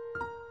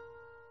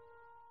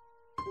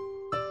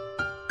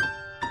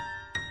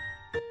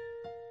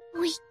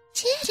 We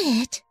did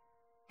it.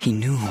 He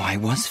knew who I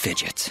was,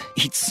 Fidget.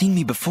 He'd seen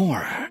me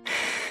before.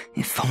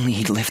 If only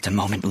he'd lived a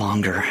moment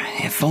longer.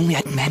 If only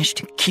I'd managed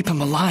to keep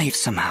him alive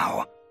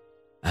somehow.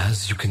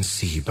 As you can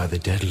see by the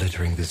dead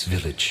littering this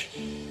village,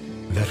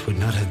 that would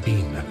not have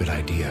been a good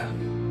idea.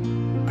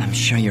 I'm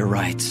sure you're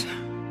right.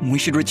 We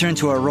should return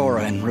to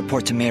Aurora and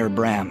report to Mayor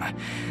Bram.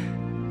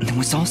 There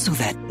was also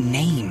that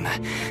name,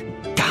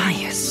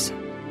 Gaius.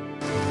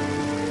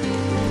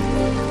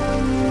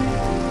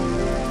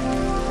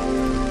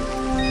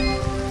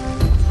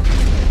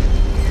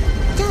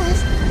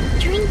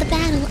 During the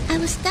battle, I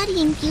was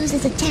studying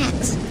Fuse's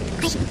attacks.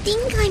 I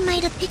think I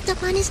might have picked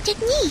up on his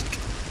technique.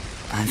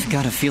 I've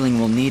got a feeling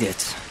we'll need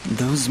it.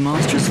 Those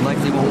monsters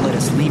likely won't let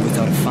us leave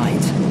without a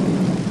fight.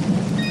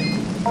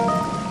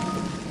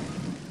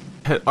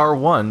 Hit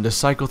R1 to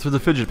cycle through the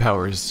fidget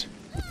powers.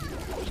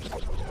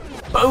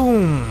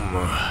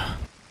 Boom!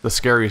 The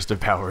scariest of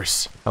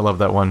powers. I love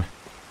that one.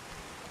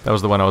 That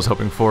was the one I was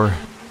hoping for.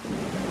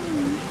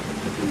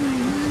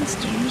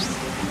 Monsters.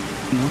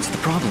 What's the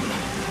problem?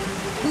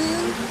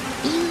 Well,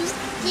 you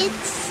did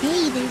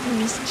say they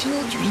were as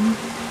children.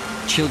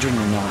 Children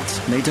or not,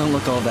 they don't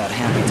look all that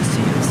happy to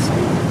see us.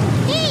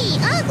 Hey,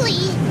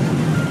 Ugly!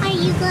 Are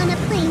you gonna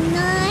play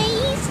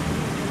nice?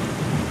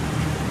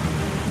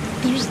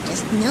 There's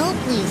just no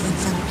pleasing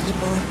some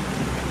people.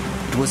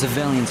 It was a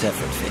valiant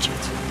effort, Fidget.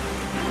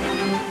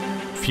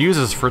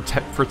 Fuse's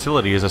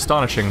fertility is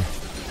astonishing.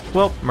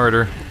 Well,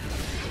 murder.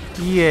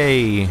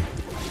 Yay.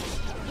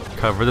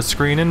 Cover the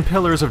screen in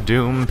pillars of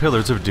doom,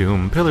 pillars of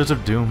doom, pillars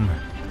of doom.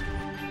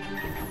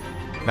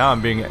 Now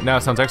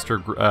it sounds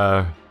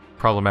extra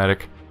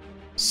problematic.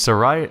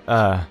 Sarahi's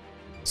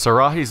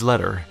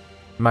letter.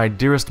 My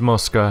dearest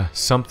Mosca,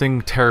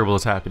 something terrible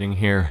is happening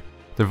here.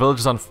 The village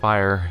is on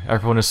fire,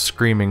 everyone is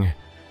screaming.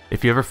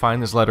 If you ever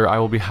find this letter, I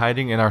will be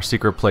hiding in our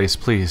secret place,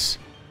 please.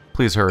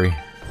 Please hurry.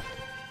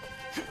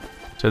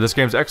 So this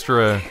game's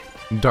extra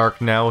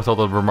dark now with all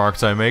the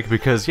remarks I make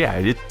because,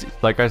 yeah,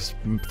 like I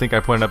think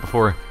I pointed out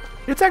before,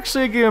 it's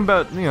actually a game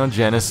about, you know,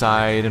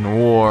 genocide and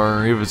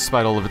war,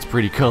 despite all of its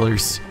pretty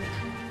colors.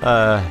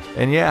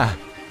 And yeah,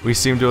 we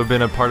seem to have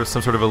been a part of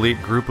some sort of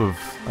elite group of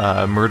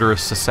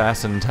murderous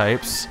assassin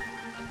types,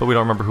 but we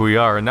don't remember who we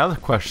are. And now the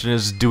question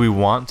is, do we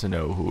want to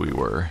know who we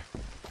were?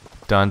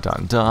 Dun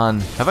dun dun.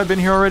 Have I been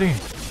here already?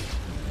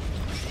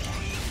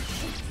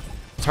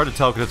 It's hard to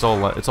tell because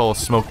it's all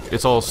smoke,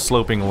 it's all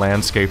sloping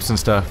landscapes and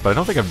stuff, but I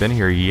don't think I've been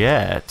here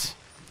yet.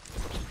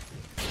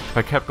 If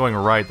I kept going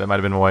right, that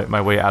might have been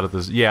my way out of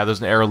this. Yeah,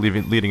 there's an arrow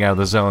leading out of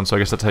the zone, so I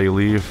guess that's how you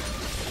leave.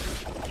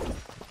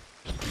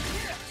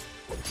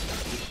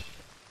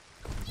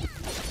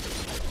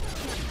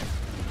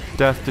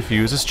 Death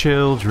diffuses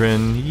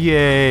children.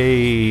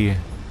 Yay! You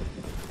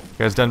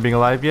guys done being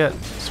alive yet?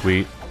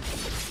 Sweet.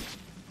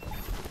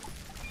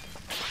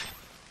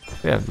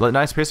 Yeah,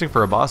 nice pacing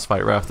for a boss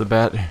fight right off the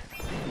bat.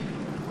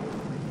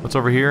 What's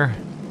over here?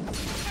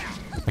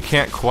 I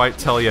can't quite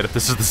tell yet if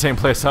this is the same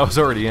place I was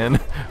already in,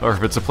 or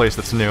if it's a place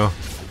that's new.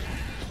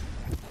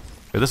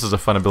 Okay, this is a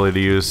fun ability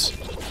to use.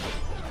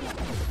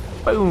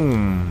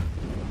 Boom!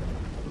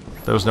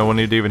 There was no one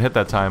need to even hit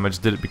that time, I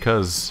just did it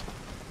because.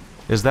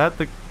 Is that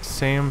the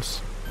same...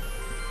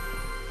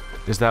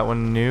 Is that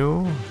one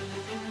new?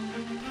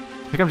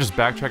 I think I'm just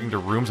backtracking to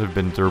rooms I've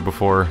been through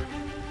before.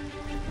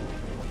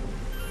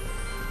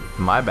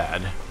 My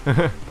bad.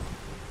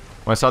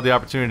 When I saw the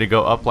opportunity to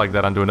go up like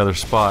that onto another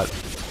spot,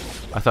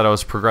 I thought I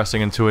was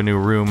progressing into a new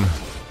room.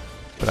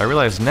 But I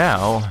realize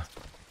now...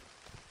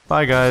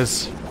 Bye,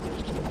 guys.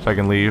 If I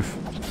can leave.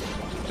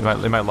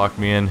 They might lock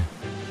me in.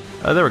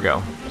 There we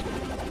go.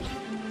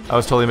 I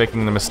was totally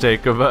making the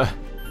mistake of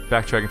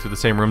backtracking through the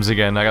same rooms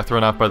again. I got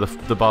thrown off by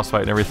the boss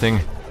fight and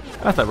everything.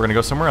 I thought we were gonna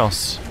go somewhere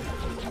else.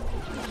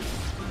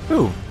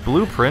 Ooh,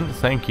 blueprint,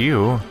 thank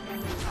you.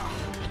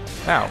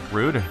 Ow,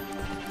 rude.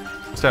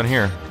 What's down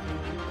here?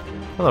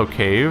 Hello,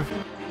 cave.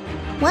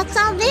 What's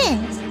all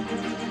this?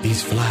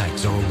 These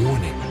flags are a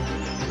warning.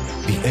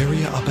 The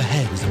area up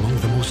ahead is among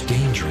the most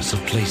dangerous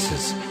of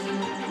places.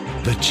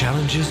 The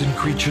challenges and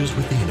creatures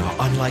within are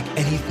unlike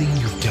anything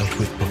you've dealt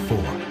with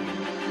before.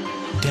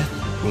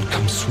 Death will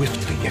come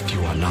swiftly if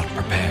you are not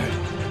prepared.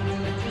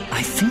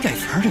 I think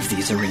I've heard of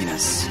these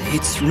arenas.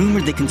 It's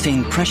rumored they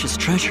contain precious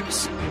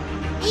treasures.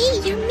 Hey,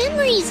 your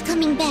memory's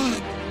coming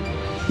back.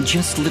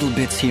 Just little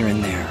bits here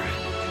and there.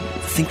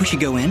 Think we should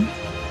go in?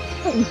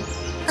 I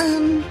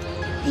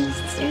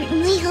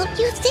certainly hope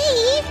you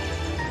save.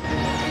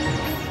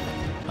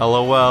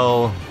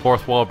 LOL,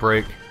 fourth wall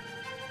break.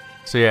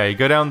 So yeah, you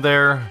go down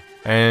there,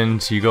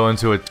 and you go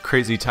into a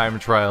crazy time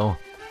trial.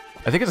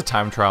 I think it's a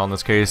time trial in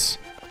this case.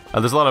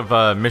 There's a lot of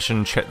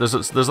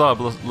there's a lot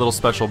of little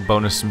special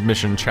bonus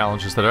mission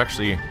challenges that are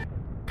actually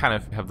kind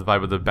of have the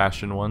vibe of the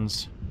Bastion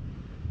ones.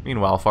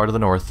 Meanwhile, far to the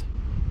north.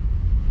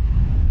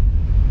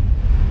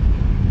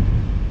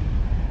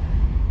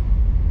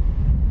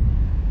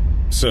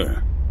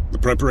 Sir, the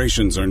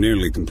preparations are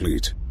nearly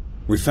complete.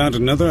 We found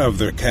another of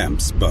their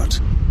camps, but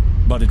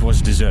it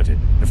was deserted,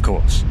 of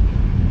course.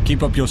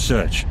 Keep up your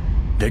search.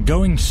 They're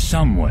going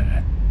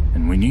somewhere,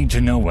 and we need to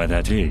know where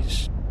that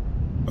is.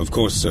 Of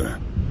course, sir.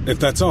 If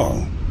that's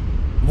all.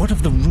 What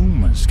of the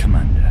rumors,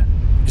 Commander?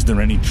 Is there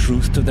any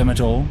truth to them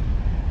at all?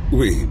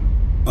 We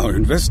are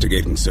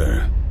investigating,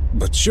 sir.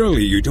 But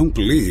surely you don't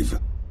believe...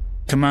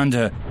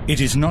 Commander, it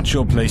is not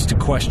your place to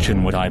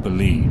question what I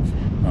believe.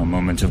 Our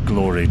moment of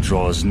glory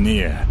draws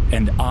near,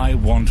 and I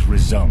want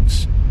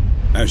results.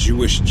 As you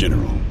wish,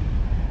 General.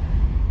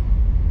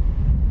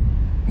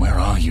 Where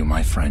are you,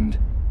 my friend?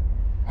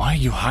 Why are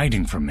you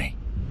hiding from me?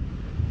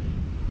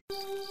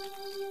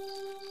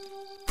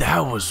 That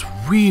was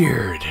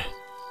weird.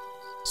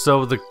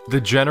 So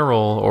the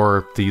general,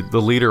 or the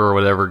leader or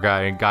whatever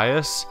guy,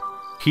 Gaius,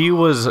 he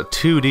was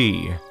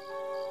 2D.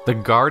 The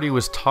guard he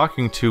was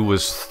talking to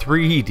was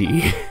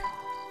 3D.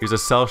 He's a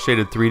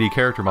cel-shaded 3D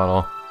character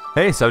model.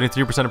 Hey,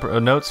 73%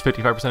 of notes,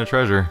 55% of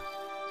treasure.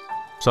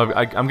 So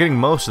I'm getting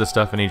most of the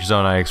stuff in each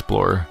zone I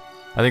explore.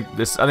 I think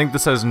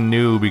this says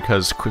new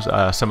because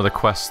some of the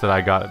quests that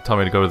I got tell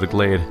me to go to the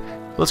Glade.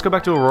 Let's go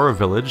back to Aurora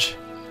Village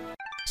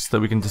so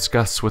that we can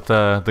discuss with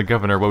the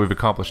governor what we've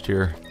accomplished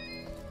here.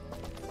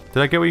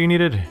 Did I get what you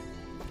needed?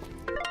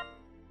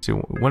 Let's see,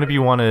 one of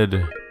you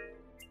wanted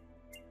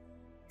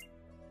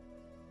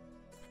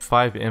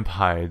 5 imp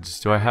hides.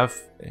 Do I have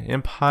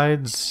imp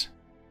hides?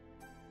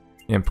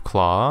 Imp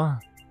claw,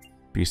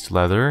 beast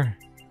leather,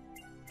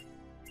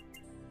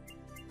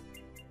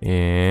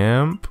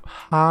 imp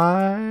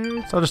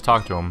hides. I'll just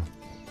talk to him.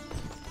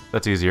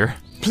 That's easier.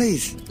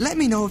 Please, let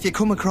me know if you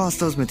come across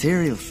those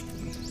materials.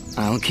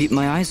 I'll keep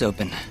my eyes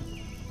open.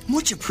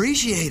 Much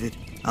appreciated.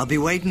 I'll be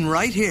waiting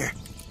right here.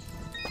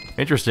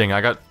 Interesting. I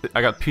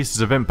got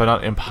pieces of imp, but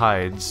not imp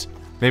hides.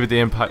 Maybe the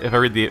imp. If I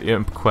read the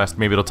imp quest,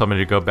 maybe it'll tell me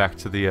to go back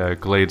to the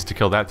glades to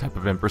kill that type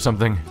of imp or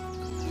something.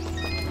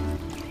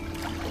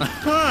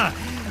 Aha!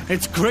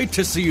 It's great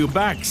to see you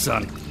back,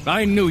 son.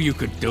 I knew you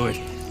could do it.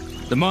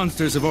 The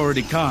monsters have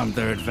already calmed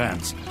their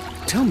advance.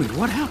 Tell me,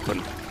 what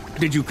happened?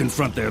 Did you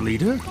confront their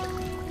leader?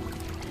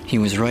 He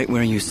was right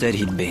where you said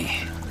he'd be.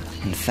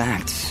 In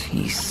fact,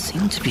 he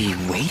seemed to be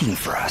waiting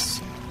for us.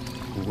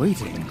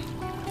 Waiting?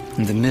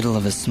 In the middle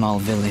of a small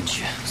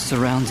village,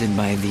 surrounded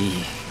by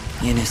the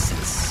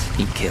innocents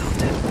he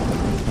killed.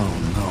 Oh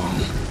no.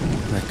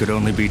 That could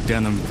only be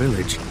Denham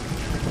Village.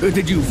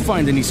 Did you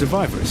find any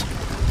survivors?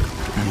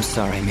 I'm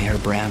sorry, Mayor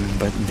Bram,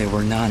 but there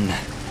were none.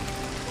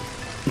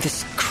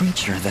 This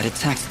creature that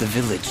attacked the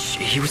village,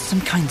 he was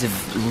some kind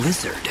of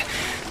lizard.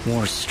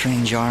 Wore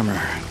strange armor.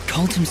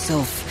 Called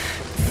himself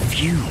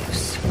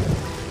Fuse.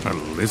 A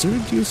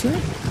lizard, you say?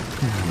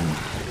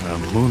 A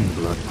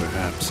moonblood,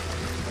 perhaps.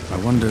 I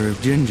wonder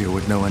if Ginger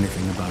would know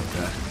anything about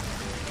that.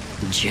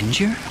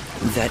 Ginger?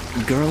 That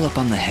girl up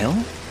on the hill?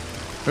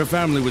 Her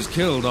family was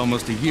killed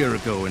almost a year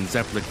ago in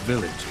Zeplik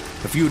Village,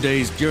 a few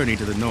days' journey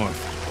to the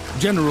north.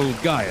 General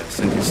Gaius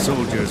and his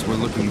soldiers were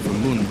looking for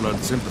Moonblood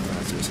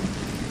sympathizers.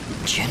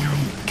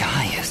 General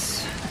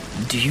Gaius?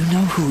 Do you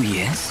know who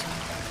he is?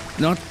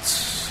 Not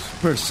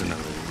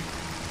personally.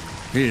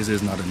 His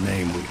is not a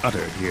name we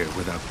utter here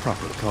without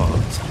proper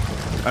cause.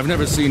 I've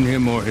never seen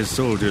him or his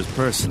soldiers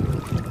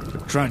personally,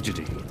 but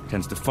tragedy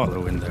tends to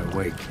follow in their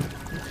wake.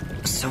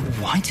 So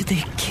why did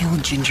they kill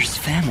Ginger's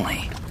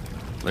family?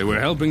 They were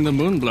helping the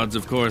Moonbloods,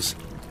 of course.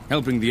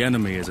 Helping the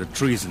enemy is a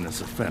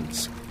treasonous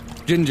offense.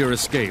 Ginger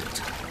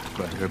escaped,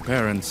 but her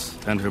parents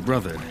and her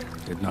brother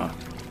did not.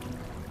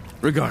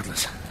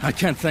 Regardless, I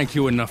can't thank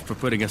you enough for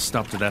putting a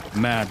stop to that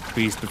mad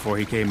beast before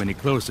he came any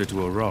closer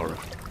to Aurora.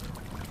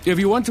 If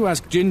you want to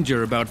ask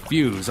Ginger about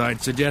Fuse,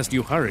 I'd suggest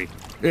you hurry.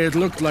 It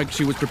looked like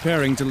she was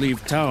preparing to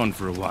leave town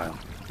for a while.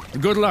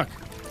 Good luck.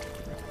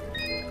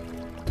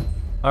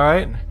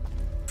 Alright.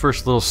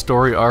 First little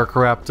story arc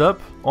wrapped up.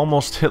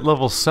 Almost hit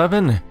level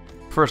 7.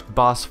 First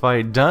boss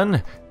fight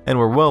done. And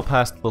we're well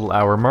past the little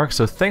hour mark,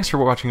 so thanks for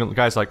watching,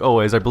 guys, like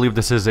always. I believe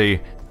this is a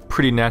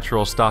pretty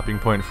natural stopping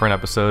point for an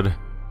episode.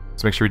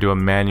 Let's make sure we do a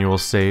manual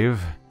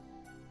save.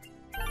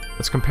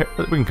 Let's compare.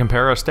 We can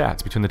compare our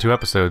stats between the 2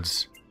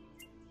 episodes.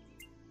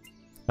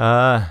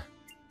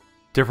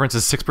 Difference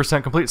is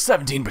 6% complete,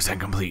 17%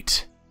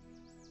 complete.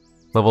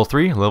 Level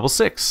 3, level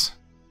 6.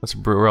 That's a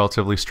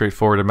relatively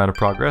straightforward amount of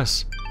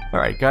progress.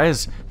 Alright,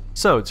 guys.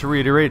 So, to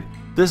reiterate,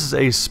 this is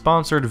a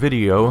sponsored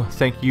video.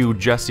 Thank you,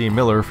 Jesse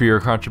Miller, for your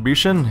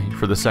contribution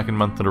for the 2nd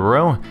month in a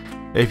row.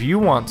 If you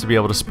want to be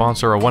able to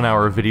sponsor a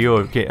 1-hour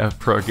video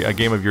for a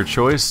game of your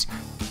choice,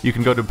 you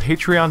can go to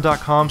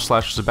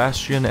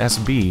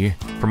patreon.com/SebastianSB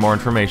for more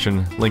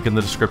information. Link in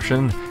the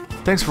description.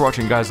 Thanks for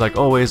watching, guys, like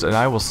always, and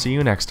I will see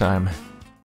you next time.